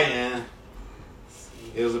fighting.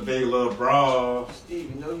 It was a big little brawl.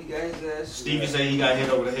 Stevie, know he got his ass. Stevie said he got hit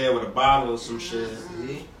over the head with a bottle or some shit.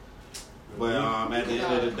 See? But at the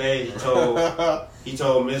end of the day, he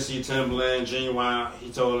told Missy, Timberland, Genuine,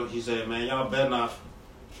 he said, man, y'all better not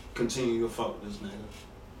continue to fuck with this nigga.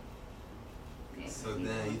 So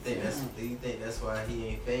then you think that's why he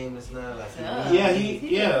ain't famous now? Like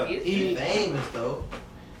He famous though.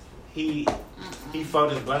 He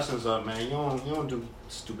fucked his blessings up, man. You don't do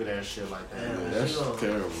stupid ass shit like that. Damn, Man. That's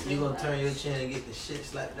terrible. You gonna turn your chin and get the shit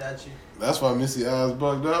slapped out you? That's why Missy eyes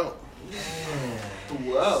bugged out. Man.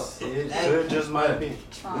 Whoa. It just might be.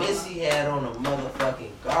 Missy had on a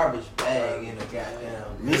motherfucking garbage bag in the goddamn.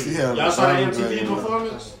 Missy had Y'all saw the garbage MTV bag.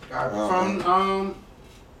 performance Garbage. from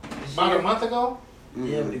about a month ago?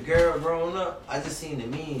 Yeah, but the girl growing up, I just seen the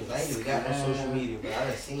memes. I ain't even got no social media, but I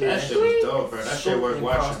done seen That shit was dope, bro. That shit worth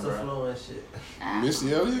watching, Across the bro. floor and shit.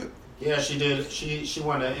 Missy Elliott? Yeah, she did. She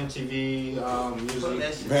won the MTV Put music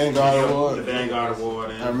that shit Vanguard the Award. Vanguard Award.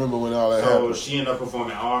 I And remember when all that so happened. she ended up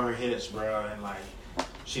performing all her hits, bro, and like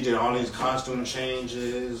she did all these costume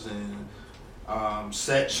changes and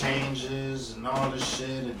set changes and all this shit,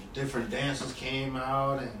 and different dances came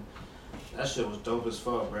out, and that shit was dope as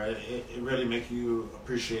fuck, bro. It really make you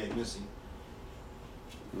appreciate Missy.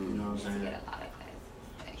 You know what I'm saying? Get a lot of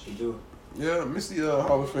classes. She do. Yeah, Missy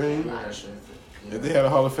Hall of Fame. Yeah, that shit. Yeah. If they had a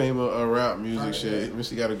Hall of Fame of rap music shit,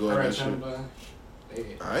 Missy got to go in that shit. Yeah.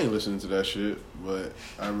 I ain't listening to that shit, but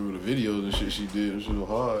I remember the videos and shit she did. It was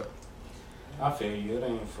hard. I feel you. It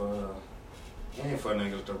ain't for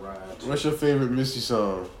niggas to ride. What's your favorite Missy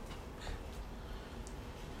song?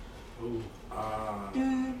 Ooh.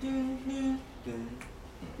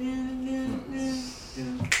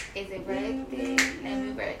 Is it birthday? Let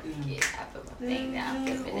me break it. I put my thing down.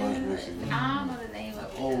 Flip it in. I don't know the name of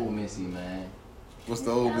it. Old Missy, man. What's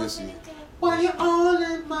the old Missy? Why you all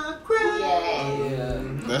in my crib? Yeah.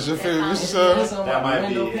 That's your favorite Missy song? That might be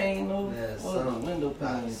window it. pane, though. What was the window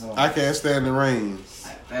pane song? I Can't Stand the Rain.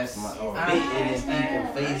 That's my. Spitting in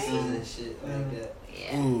people's faces and shit like that.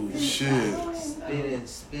 Yeah. Ooh, shit.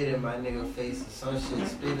 Spitting my nigga face or some shit,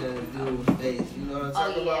 spitting in a dude's face. You know what I'm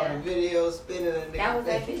talking yeah. about? The video, spitting in a That nigga's was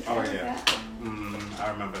that face. bitch. Oh, That was yeah. that,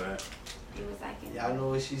 I remember that. It was like in Y'all know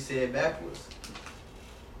what she said backwards?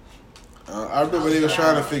 I remember they was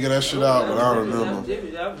trying to figure that shit out, but I don't remember. I'm I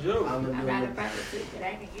gonna got do a brother too, but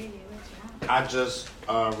I can give you what you want. I just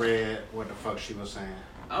read what the fuck she was saying.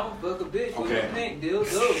 I don't fuck a bitch with Okay. a pink deal,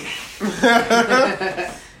 go.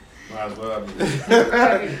 Might as well be.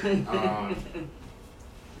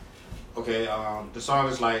 Okay, the song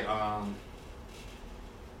is like,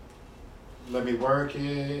 let me work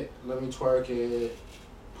it, let me twerk it,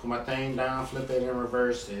 put my thing down, flip it and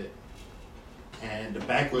reverse it. And the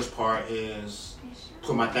backwards part is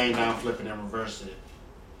put my thing down, flip it and reverse it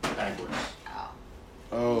backwards.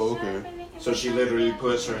 Oh, okay. So she literally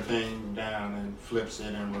puts her thing down and flips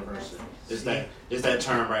it and reverses it. It's that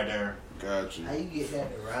term right there. Gotcha. How you get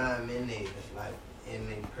that to rhyme in there? Like, in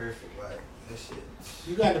there perfect, like, that shit.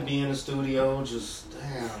 You got to be in the studio, just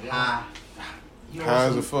damn. High. You High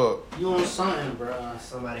as a fuck. You on something, bro.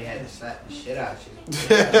 Somebody had to slap the shit out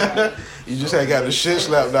you. You just had got the shit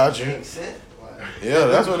slapped out you. Makes sense. Like, Yeah,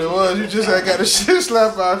 that's what it was. You just had got the shit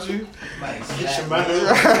slapped out you. like Get your slap money.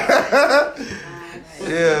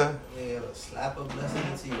 Yeah. Yeah, slap a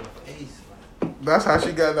blessing into your face. Like, That's how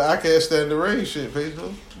she got the I Can't Stand the Rain shit,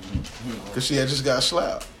 Facebook. Because she had just got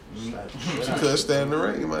slapped. She couldn't stand the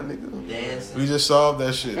rain, my nigga. dancing. We just solved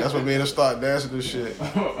that shit. That's what made her start dancing and shit.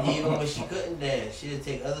 Even when she couldn't dance, she'd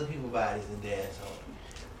take other people's bodies and dance on it.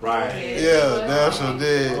 Right. Yeah, damn sure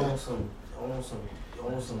did. On some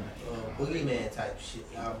boogeyman type shit.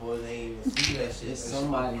 Y'all boys ain't even see that shit. It's That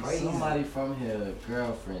somebody shit crazy. from her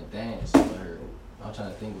girlfriend danced with her. I'm trying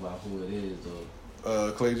to think about who it is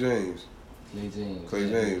though. Clay James. Clay James. Clay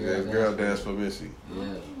James. Yeah, girl dance for Missy.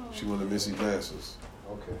 Yeah. She one of the Missy dancers.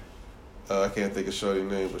 Okay. I can't think of Shorty's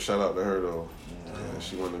name, but shout out to her though. Yeah,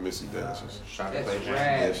 she one of the Missy dancers. Shout out to That's Clay James.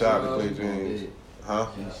 rad. Yeah, shout out to Clay Doing James. good. Huh?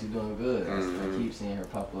 She's doing good. I Mhm. keep seeing her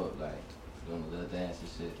pop up like doing a little dance and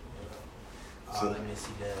shit. All the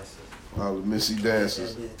Missy dancers. All the Missy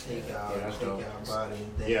dancers. That bitch take our Yeah, that's dope. body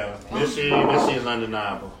and dance. Yeah, Missy is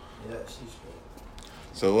undeniable. Yeah, she's good.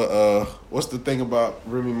 So what's the thing about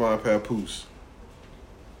Remy Ma and Papoose?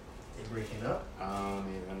 They breaking up? I don't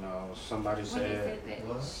even know. Somebody When they said, said that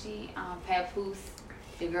What? she, Papoose,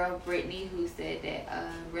 the girl Brittany, who said that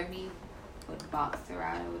Remy would box her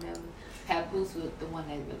out or whatever. Papoose was the one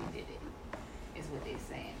that really did it. Is what they're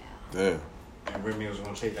saying now. Damn. and Remy was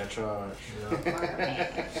gonna take that charge. For her man.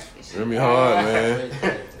 Remy hard, man.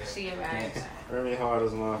 She right. Remy hard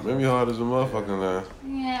as a motherfucker. Remy hard as a motherfucker now.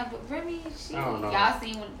 Yeah, but Remy, she, I don't know. y'all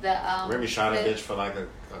seen with the Remy shot a the- bitch for like a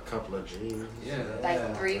couple of G's. Yeah.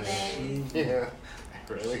 Like 3 men. Yeah.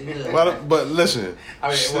 Really? But listen, I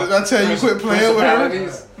mean, did I tell you quit playing with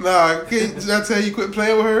her? Nah, did I tell you quit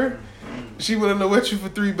playing with her? She wouldn't know what you for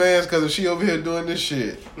 3 bands because if she over here doing this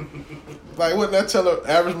shit. Like, wouldn't I tell her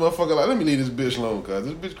average motherfucker, like, let me leave this bitch alone, cuz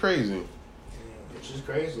this bitch crazy. Which is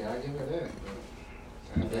crazy. I give her that.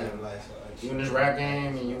 But, Damn, like, you in this rap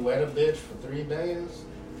game and you wet a bitch for 3 days?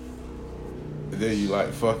 And then you like,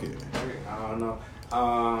 fuck it. I don't know.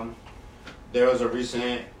 There was a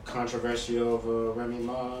recent controversy over Remy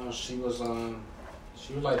Ma. She was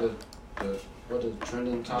like the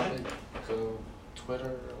trending topic of Twitter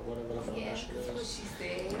or whatever the fuck Yeah, that shit that's what is. she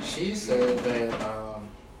said. She said that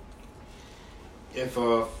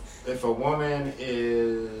if a woman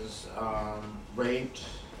is raped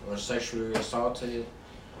or sexually assaulted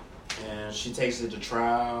and she takes it to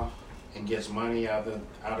trial and gets money out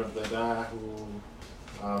of the guy who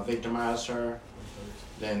victimized her,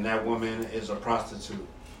 then that woman is a prostitute.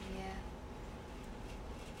 Yeah.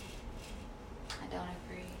 I don't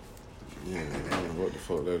agree. Yeah, I don't know what the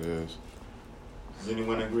fuck that is. Does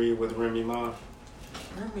anyone agree with Remy Ma?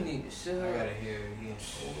 Remy need to shut I up. gotta hear it again.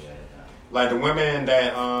 Like the women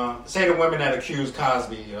that, say the women that accused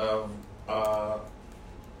Cosby of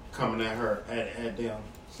coming at her, at them.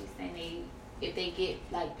 She's saying if they get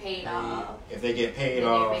like paid off, If they get paid then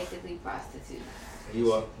off, they're basically prostitutes.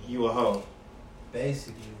 you a hoe.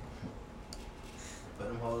 Basically. But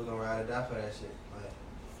them hoes gonna ride or die for that shit. Like,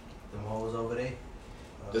 them hoes over there.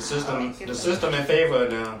 The system in favor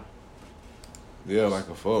of them, Yeah, like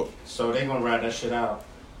a fuck. so they gonna ride that shit out.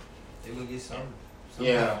 They gonna get some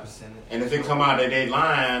Yeah. percentage. And if it come out that they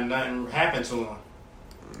lying, nothing happened to them.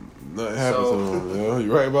 Nothing happened to him. Yeah,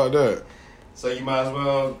 you right about that. So you might as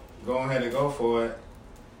well go ahead and go for it.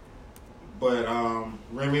 But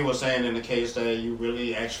Remy was saying in the case that you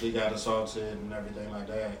really actually got assaulted and everything like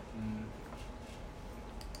that. Mm.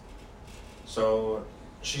 So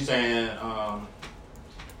she's saying,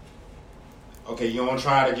 okay, you don't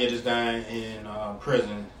try to get this guy in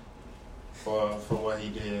prison for what he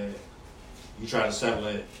did. You try to settle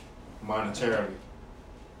it monetarily.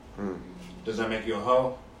 Does that make you a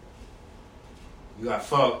hoe? You got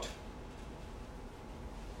fucked.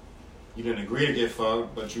 You didn't agree to get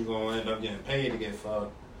fucked, but you gonna end up getting paid to get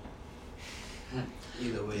fucked.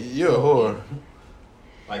 Either way. You're a whore.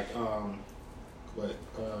 Like,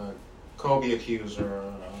 Kobe accused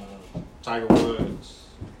her, Tiger Woods.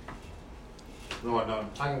 No,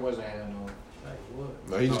 Tiger Woods ain't had no. Like what?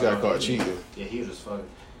 No, he just got caught cheating. Yeah, he was just fucking.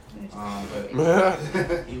 But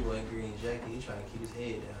He wasn't green jacket. He trying to keep his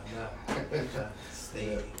head down. Nah, he trying to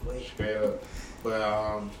stay away. straight up.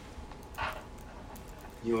 But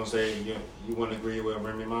you gonna say you wouldn't agree with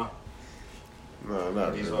Remy Ma? No,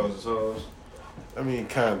 not These really. hoes is hoes. I mean,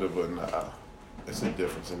 kind of, but nah. It's a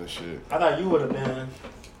difference in the shit. I thought you would have been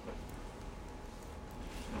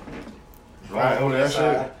Right on that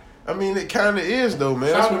shit. I mean, it kind of is though,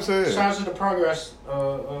 man. That's what I'm saying. Shout out to the progress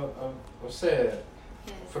of said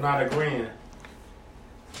for not agreeing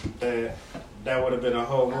that would have been a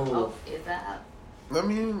whole move. Oh, is that? I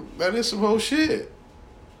mean, that is some whole shit.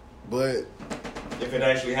 But if it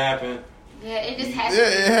actually happened. Yeah, it just happened. Yeah,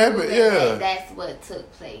 it happened. Yeah, that's what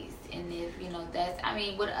took place. And if that's, I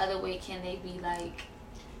mean, what other way can they be like?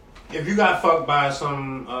 If you got fucked by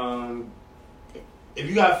some, if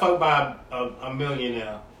you got fucked by a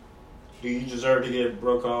millionaire, do you deserve to get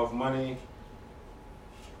broke off money?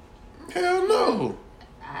 Hell no.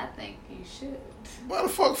 I think you should. Why the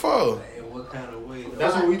fuck for? In what kind of way?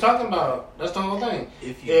 That's what we talking about. That's the whole thing.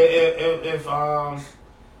 If you,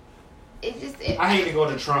 It just. I hate to go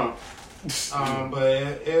to Trump,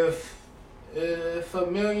 but if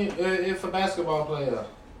a basketball player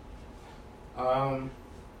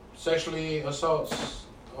sexually assaults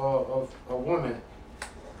a woman,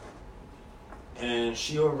 and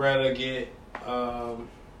she would rather get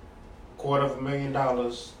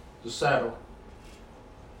 $250,000 to settle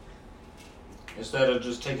instead of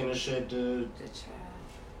just taking the shit to.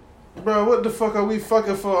 Bro, what the fuck are we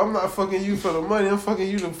fucking for? I'm not fucking you for the money. I'm fucking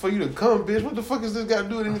you for you to come, bitch. What the fuck is this got to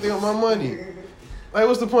do with anything with my money? Like,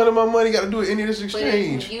 what's the point of my money got to do with any of this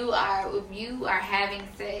exchange? But if you are having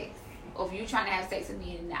sex, or if you trying to have sex with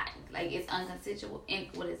me and not, like, it's unconsensual.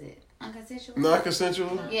 What is it? Unconsensual?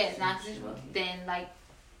 Non-consensual? Yeah, it's non-consensual. Then, like.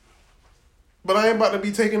 But I ain't about to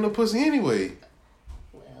be taking the pussy anyway.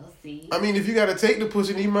 Well, see. I mean, if you got to take the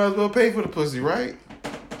pussy, then you might as well pay for the pussy, right?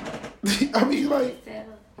 I mean, like.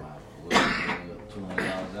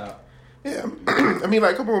 Yeah, I mean,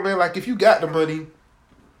 like, come on, man. Like, if you got the money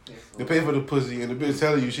to pay for the pussy and the bitch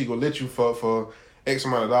telling you she gonna let you fuck for X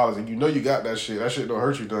amount of dollars and you know you got that shit don't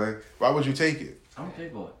hurt you, done. Why would you take it? I'm gonna pay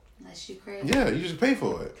for it. Unless you crazy. Yeah, you just pay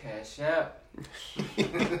for it. Cash out.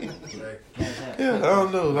 Yeah, I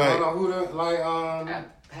don't know. I Like, don't know who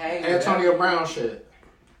the Antonio Brown shit.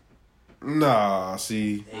 Nah,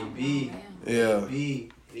 see. AB. Yeah.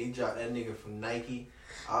 AB. They dropped that nigga from Nike.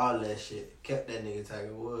 All that shit. Kept that nigga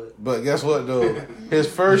Tiger Woods. But guess what though? His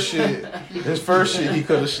first shit he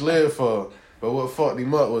could have slid for. But what fucked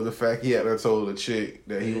him up was the fact he had to told the chick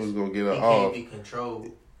that he was gonna get her off. He can't be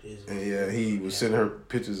controlled. And yeah, he was sending her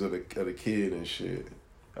pictures of the kid and shit.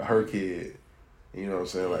 Of her kid. You know what I'm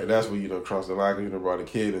saying? Like, that's where you done crossed the line, you done brought a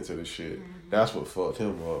kid into the shit. That's what fucked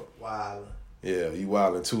him up. Wildin'. Yeah, you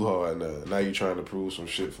wilding too hard now. Now you trying to prove some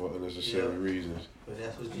shit for unnecessary reasons. But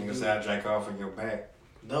that's what you Nigga do. said I jack off on your back.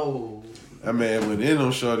 No. That man went in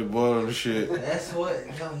on shorty boy on the shit. That's what,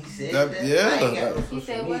 no, he said That- that. yeah. I ain't got no He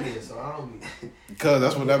said social what? media, so I don't be. Cause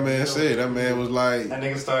that's what that man said. That man was like, That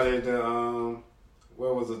nigga started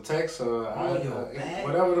what was a text or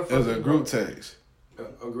whatever the fuck. it was a group text.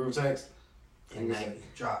 A group text. And Nike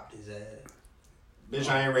dropped his ass. Bitch,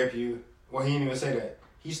 I ain't rape you. Well, he didn't even say that.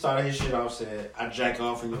 He started his shit off, said, I jack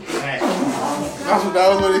off in your back. That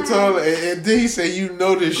was what he told her. And then he said, you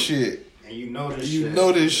know this shit. And you know this shit. You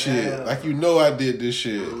know this shit. Like, you know I did this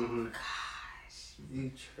shit. Mm-hmm.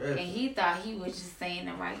 And he thought he was just saying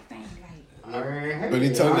the right thing. Like, but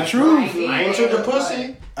he told the truth. I ain't took the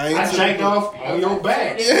pussy. I jacked off on your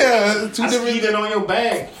back. Yeah, two I different skied on your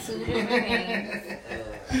back. Two different things.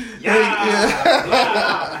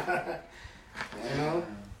 Yeah. You know?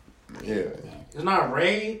 Yeah. It's not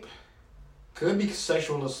rape. Could be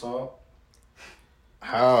sexual assault.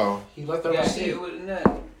 How? He left the Yeah, receipt. shit with the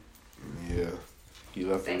nut. Yeah. He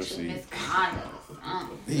left the Sexual receipt. misconduct.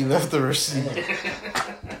 He left the receipt.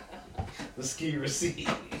 The ski receipt.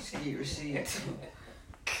 Ski receipt.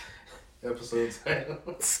 Episode title.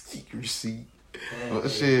 Ski receipt. Well,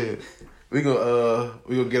 shit. We gonna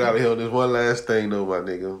get out of here on this one last thing though, my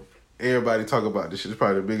nigga. Everybody talk about this shit. It's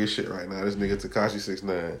probably the biggest shit right now. This nigga Tekashi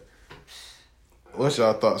 6ix9ine. What's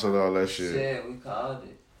y'all thoughts on all that shit? Said we called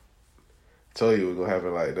it. Told you it was gonna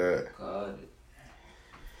happen like that. Called it.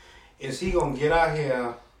 Is he gonna get out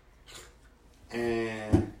here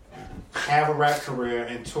and have a rap career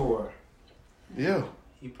and tour? Yeah.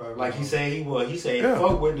 He probably Like he said he would. He said Yeah.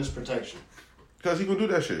 fuck witness protection. Cause he gonna do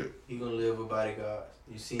that shit. He gonna live with bodyguards.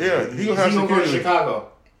 You see? Yeah, he gonna have He gonna go to security. Chicago.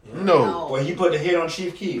 No. Well, he put the hit on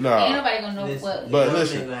Chief Keef. Ain't Nah. nobody gonna know Listen, what. But the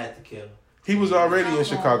listen. government gonna have to kill him. He was already in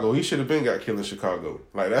Chicago. He should have been got killed in Chicago.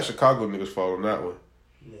 Like that Chicago niggas fault on that one.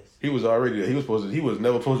 Listen, He was already there. He was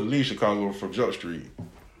never supposed to leave Chicago from Jump Street.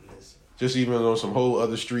 listen. Just even on some whole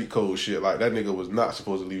other street code shit. Like that nigga was not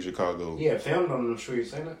supposed to leave Chicago. Yeah, filmed on them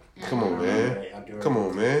streets, ain't it? Come on, man. Yeah, I do Come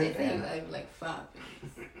on, man. They say like 5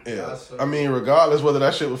 Yeah. I mean, regardless whether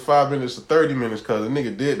that shit was 5 minutes or 30 minutes, cause the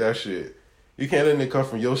nigga did that shit. You can't let a nigga come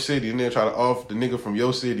from your city and then try to off the nigga from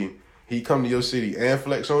your city. He come to your city and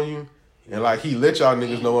flex on you. And like he let y'all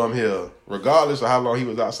niggas know I'm here. Regardless of how long he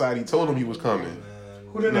was outside, he told them he was coming. Man,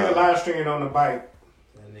 Who the nigga live streaming on the bike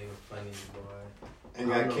that nigga funny, boy. and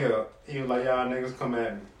got killed? He was like, y'all niggas come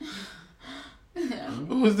at me.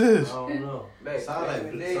 Who was this? I don't know. Sound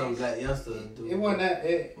like some black youngster dude. It wasn't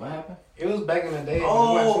that. What happened? It was back in the day. I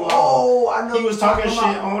know. He was talking shit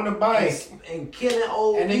on the bike. and killing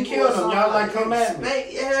old And they people killed him. or Y'all something. like come at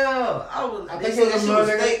me. Yeah, I they think said it that was shit was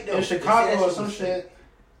a fake though. in They said Chicago that or shit some was shit.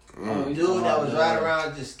 Dude that was riding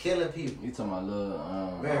around just killing people. You talking about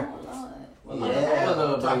little Man. what Yeah,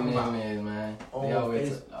 little I'm big talking about name is, man. on They always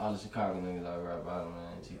Facebook. all the Chicago niggas I rap about them,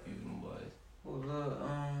 man. GP them boys. Who look,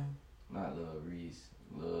 Not Lil Reese.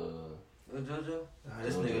 Lil JoJo? Nah,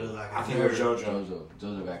 this nigga look like I think it was JoJo.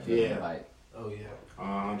 JoJo got killed in the bike. Oh yeah.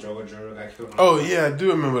 Jojo got killed. Oh yeah, I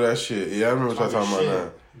do remember that shit. Yeah, I remember what y'all talking about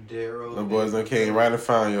now. Dead road. Them boys done came right and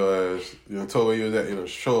found your ass. You know, told where you was at, you know,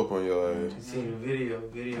 show up on your ass. You seen the video,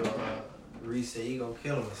 Reese said he gonna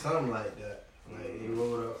kill him or something like that. Like he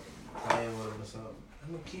rolled up, playing with him or something.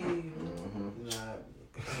 I'm gonna kill you. Nah.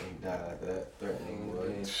 He died like that. Threatening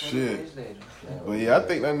boy. Shit. But yeah, I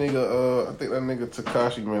think that nigga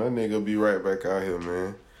Tekashi, man, that nigga be right back out here,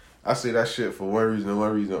 man. I say that shit for one reason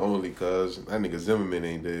only, cause that nigga Zimmerman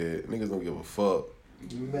ain't dead. Niggas don't give a fuck.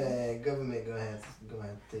 Man, government gonna have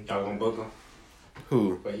to take. Y'all gonna book him?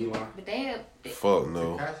 Who? For Elon? But they Fuck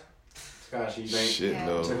no. Tekashi, you think? Shit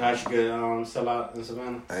no. Tekashi could sell out in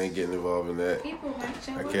Savannah? I ain't getting involved in that. people want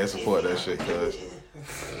your I can't support that shit, cuz.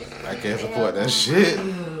 I can't support that shit.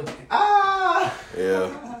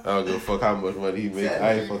 Yeah. I don't give a fuck how much money he make.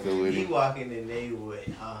 I ain't fucking with He him. walking in there with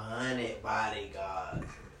 100 bodyguards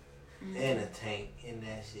and a tank and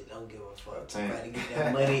that shit. Don't give a fuck. Tank. About to get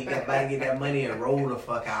that money. About to get that money and roll the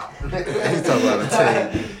fuck out. He's talking about a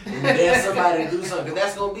tank. There's somebody to do something. Cause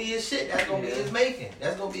that's gonna be his shit. That's gonna be his making.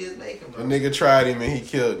 That's gonna be his making, A bro. nigga tried him and he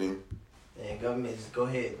killed him. And government just go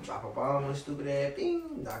ahead and drop a bomb on his stupid ass.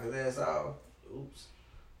 Bing, knock his ass off. Oops.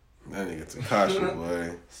 That nigga Tekashi,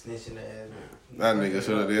 boy. Snitching the ass. That nigga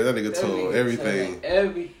should have did. That nigga told everything.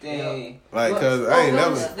 Everything. Like, cause I ain't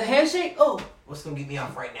never. The handshake? Oh, What's gonna get me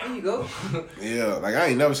off right now? there you go. Yeah, like I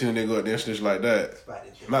ain't never seen a nigga go out there and snitch like that.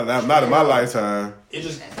 Spotted you. Not in my lifetime. It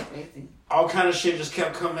just, That's crazy. all kind of shit just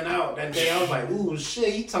kept coming out that day. I was like, ooh,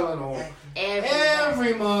 shit, he telling on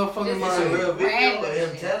every motherfucking It's a real mind. video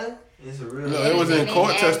of him telling. It's a real. No, it was in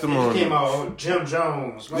court It testimony. came out, Jim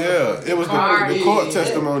Jones. Yeah, it was the court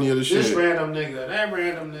testimony of the This shit. random nigga, that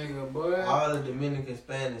random nigga, boy. All the Dominican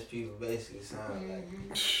Spanish people basically sound like.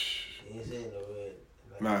 He ain't saying no word.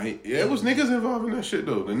 Like, Nah, it was niggas involved in that shit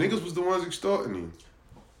though. The niggas was the ones extorting him.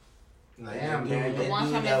 like Damn, that man. dude- The that one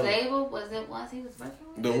dude from that his was- label, was it ones he was working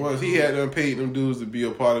with? The ones he had them paid them dudes to be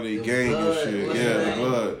a part of their The gang and blood, shit. what's Yeah, his the name?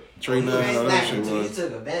 blood. Trey He Nine, all that snapped shit him, too. He was.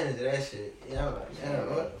 took advantage of that shit. Yeah, I'm like,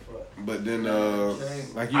 damn, what the fuck? But then,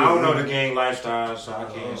 like you, I don't know the gang lifestyle, so I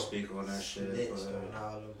can't speak on that shit.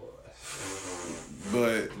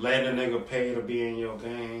 But letting a nigga pay to be in your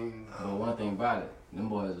gang. But one thing about it, them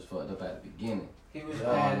boys was fucked up at the beginning. He was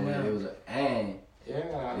bad. It was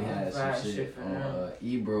yeah, they had some shit on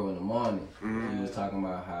Ebro in the morning. He was talking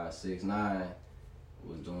about how 6ix9ine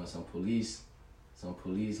was doing some police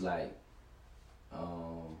like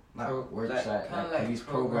not workshop, like police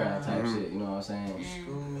program type shit. You know what I'm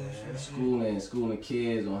saying? Schooling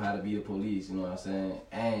kids on how to be the police. You know what I'm saying?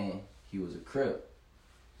 And he was a Crip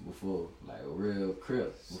before, like a real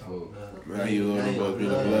Crip before. Man, he was on the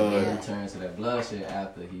blood. He turned to that blood shit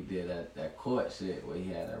after he did that court shit where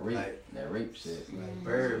he had that rape shit. Like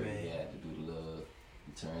Birdman. He had to do the little.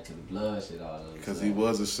 He turned to the blood shit all of. Because he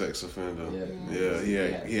was a sex offender.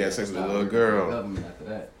 Yeah, he had sex with a little girl. Government after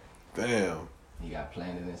that. Damn. He got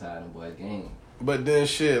planted inside them boys' game. But then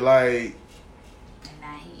shit like. And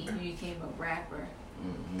now he became a rapper.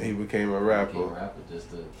 He became a rapper. He became a rapper just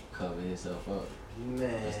to cover himself up.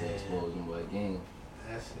 Man. Just to expose them boys' game.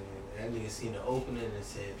 That's it. That nigga seen the opening and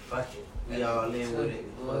said, "Fuck it, we all in with it."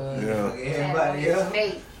 Yeah. Everybody else.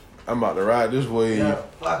 I'm about to ride this way. Yeah,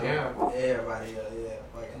 fuck it. Everybody else, yeah.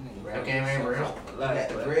 Fuck it. That game ain't real. We got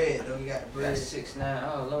the bread, though. We got the bread. 6ix9ine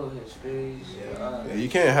all over his face. Yeah, you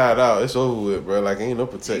can't hide out. It's over with, bro. Like, ain't no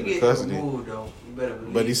protective custody. Removed, though. You better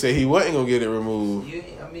believe. But he said he wasn't gonna get it removed.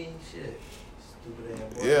 I mean, shit. Stupid ass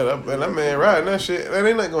boy. Yeah, that man riding that shit. That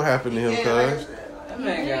ain't nothing gonna happen to him, cuz. That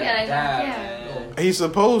man gotta die, man. He's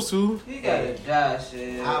supposed to. He gotta die,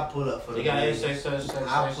 shit. I'll pull up for the got man.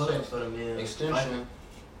 I'll pull up for the man. Extension.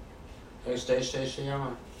 Extension,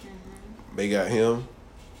 y'all. They got him.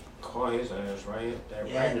 Call his ass right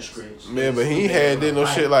in the streets. Man, but he did no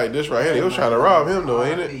shit like this right here. They was trying to rob him though,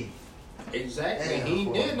 ain't it? Exactly. He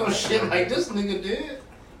ain't did no shit like this nigga did.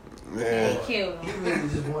 Man. He killed him. You really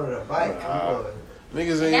just wanted a bite.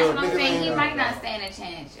 Niggas That's ain't what I'm saying. He might not stand a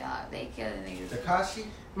chance, y'all. They killing niggas. Takashi?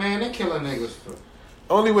 Man, they killing niggas for.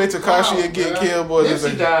 Only way Takashi would get killed, boy, is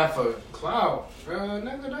Nipsey died for clout.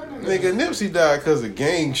 Nigga, Nipsey died because of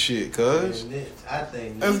gang shit, cuz. I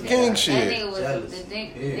think that's gang shit. That nigga was jealous. The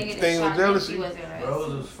nigga Thing that with jealousy. wasn't right.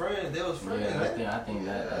 Bros was friends. They was friends. Yeah, I think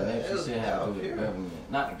that Nipsey shit had to do with the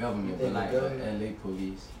government. Not the government, but like the LA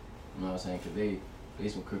police. You know what I'm saying? Because they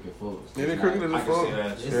some crooked folks. Yeah, they crooked as fuck. You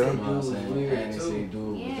know what I'm saying? And they say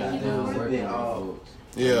dude was goddamn working with folks.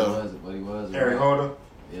 Yeah. But he was. Eric Holder?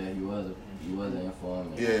 Yeah, he was an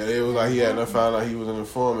informant. Yeah, it was like he hadn't found out he was an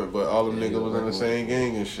informant, but all them niggas was in the same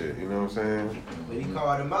gang and shit. You know what I'm saying? But he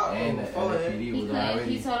called him out. And the LAPD was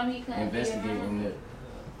already he told him he couldn't investigating it.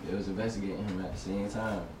 It was investigating him at the same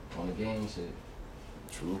time on the gang shit.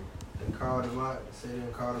 True. They called him out. Said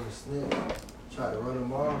they called him a snitch. Tried to run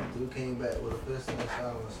him off. Dude came back with a pistol and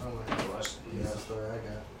shot him or something like that. Yeah, that's the story I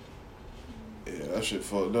got. Yeah, that shit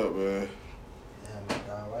fucked up, man. Yeah, my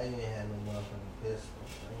dog, why you ain't had no motherfucking pistol?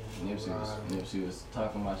 Nipsey was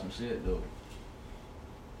talking about some shit though.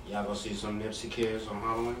 Y'all gonna see some Nipsey kids on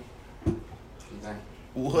Halloween? You think?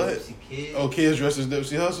 What? Oh, kids dressed as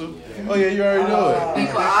Nipsey Hussle? Yeah. Oh yeah, you already know it.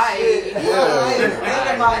 People are. Think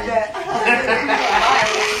about that.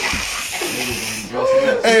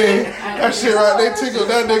 Hey, that shit right there tickled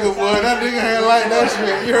that nigga, boy. That nigga had like that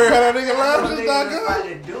shit. You heard how that nigga laughed just now, guy?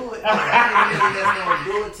 To do it. That's gonna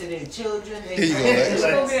do it to their children. Here you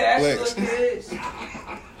go, Lex.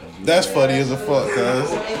 That's funny as a fuck,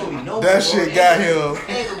 cuz. That shit got him.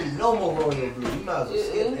 Ain't gonna be no more Royal Blue. You might as well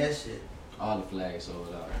skip that shit. All the flags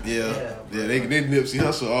sold out. Yeah, they Nipsey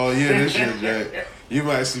Hussle all year this shit, Jack. You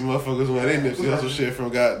might see motherfuckers wearing they Nipsey Hussle shit from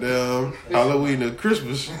goddamn Halloween to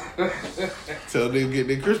Christmas. Tell them get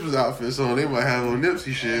their Christmas outfits on, they might have on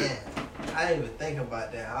Nipsey shit. Man, I didn't even think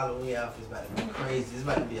about that. Halloween outfit's about to be crazy. It's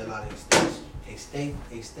about to be a lot of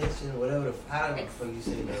extension, whatever how the fuck you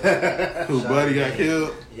say that. Who buddy got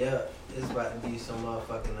killed? Yeah. It's about to be some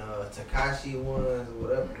motherfucking Takashi ones or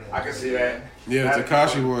whatever. I can see that. Yeah, the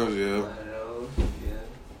Takashi ones, yeah.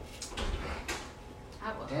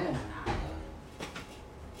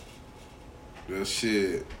 That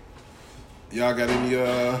shit. Y'all got any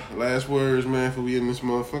last words, man, for we in this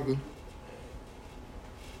motherfucker?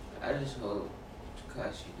 I just hope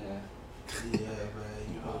Takashi die. Yeah,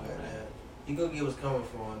 man, you gonna get that. You gonna get what's coming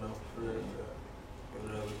for him though, for real.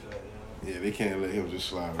 Whatever, yeah, they can't let him just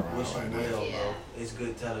slide around wish like him that. well, bro. It's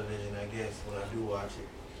good television, I guess, when I do watch it.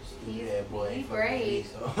 Yeah, boy. He's great.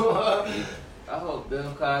 I hope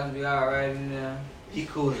Bill Cosby alright now. He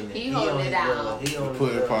cool in it. He holding it down. He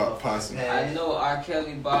put it posse. I know R.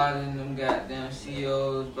 Kelly bothering them goddamn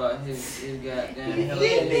CEOs about his goddamn He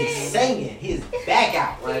been singing his back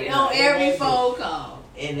out right now. On every phone call.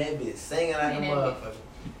 And that bitch singing like a motherfucker.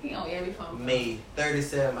 He on every phone. May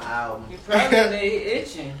 37 album. He probably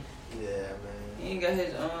itching. Yeah, man. He ain't got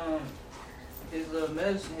his little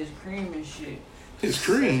medicine, his cream and shit. His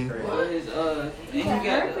cream. Or his he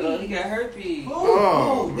got herpes.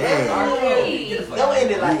 Oh man. Don't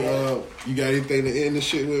end it like that. You got anything to end the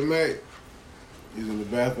shit with, Mac? He's in the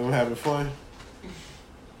bathroom having fun.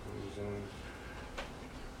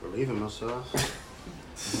 Relieving myself.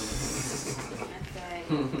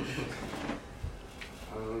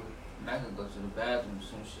 I could go to the bathroom or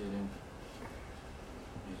some shit and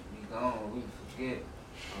just be gone. We forget.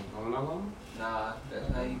 I'm going alone? Nah, that's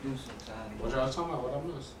how you do sometimes. What y'all talking about? What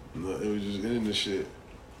I missed? No, it was just ending the shit.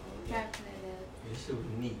 This shit was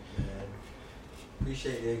neat, man.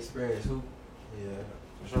 Appreciate the experience. Who? Yeah.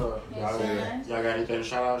 For sure. Y'all got anything to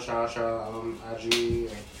shout out? IG?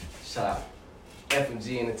 Shout out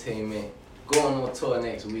FMG Entertainment. Going on tour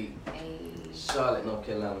next week. Charlotte, North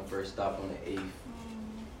Carolina, first stop on the 8th.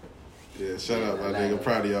 Yeah, shout out my nigga.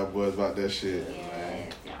 Proud of y'all boys about that shit.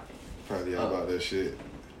 Yes. Proud of y'all about that shit.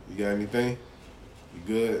 You got anything? You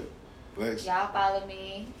good? Lex? Y'all follow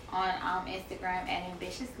me on Instagram at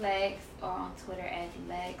AmbitiousLex or on Twitter at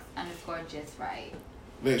Lex_JustRight.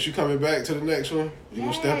 Lex, you coming back to the next one? You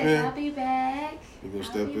gonna step in? I'll be back. You gonna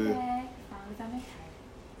step in? Back, as long as I'm in time.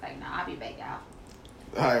 Like, no, I'll be back, y'all.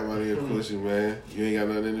 Alright, my nigga Pussy, man. You ain't got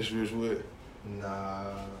nothing in the streets with?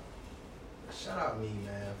 Nah. Shout out me,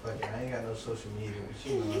 man. Fuck it. I ain't got no social media, but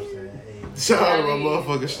you know what I'm saying. Hey, shout out to my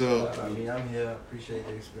motherfucking stuff. Shout out me. I'm here. Appreciate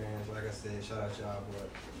the experience. Like I said, shout out y'all, boy.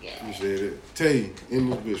 Yeah. Appreciate it. Tay, in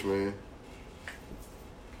this bitch, man.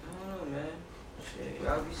 I don't know, man. Shit,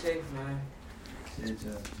 y'all be safe, man. Shit, you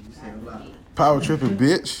said a lot. Power tripping,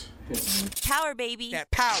 bitch. Power baby.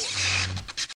 That power.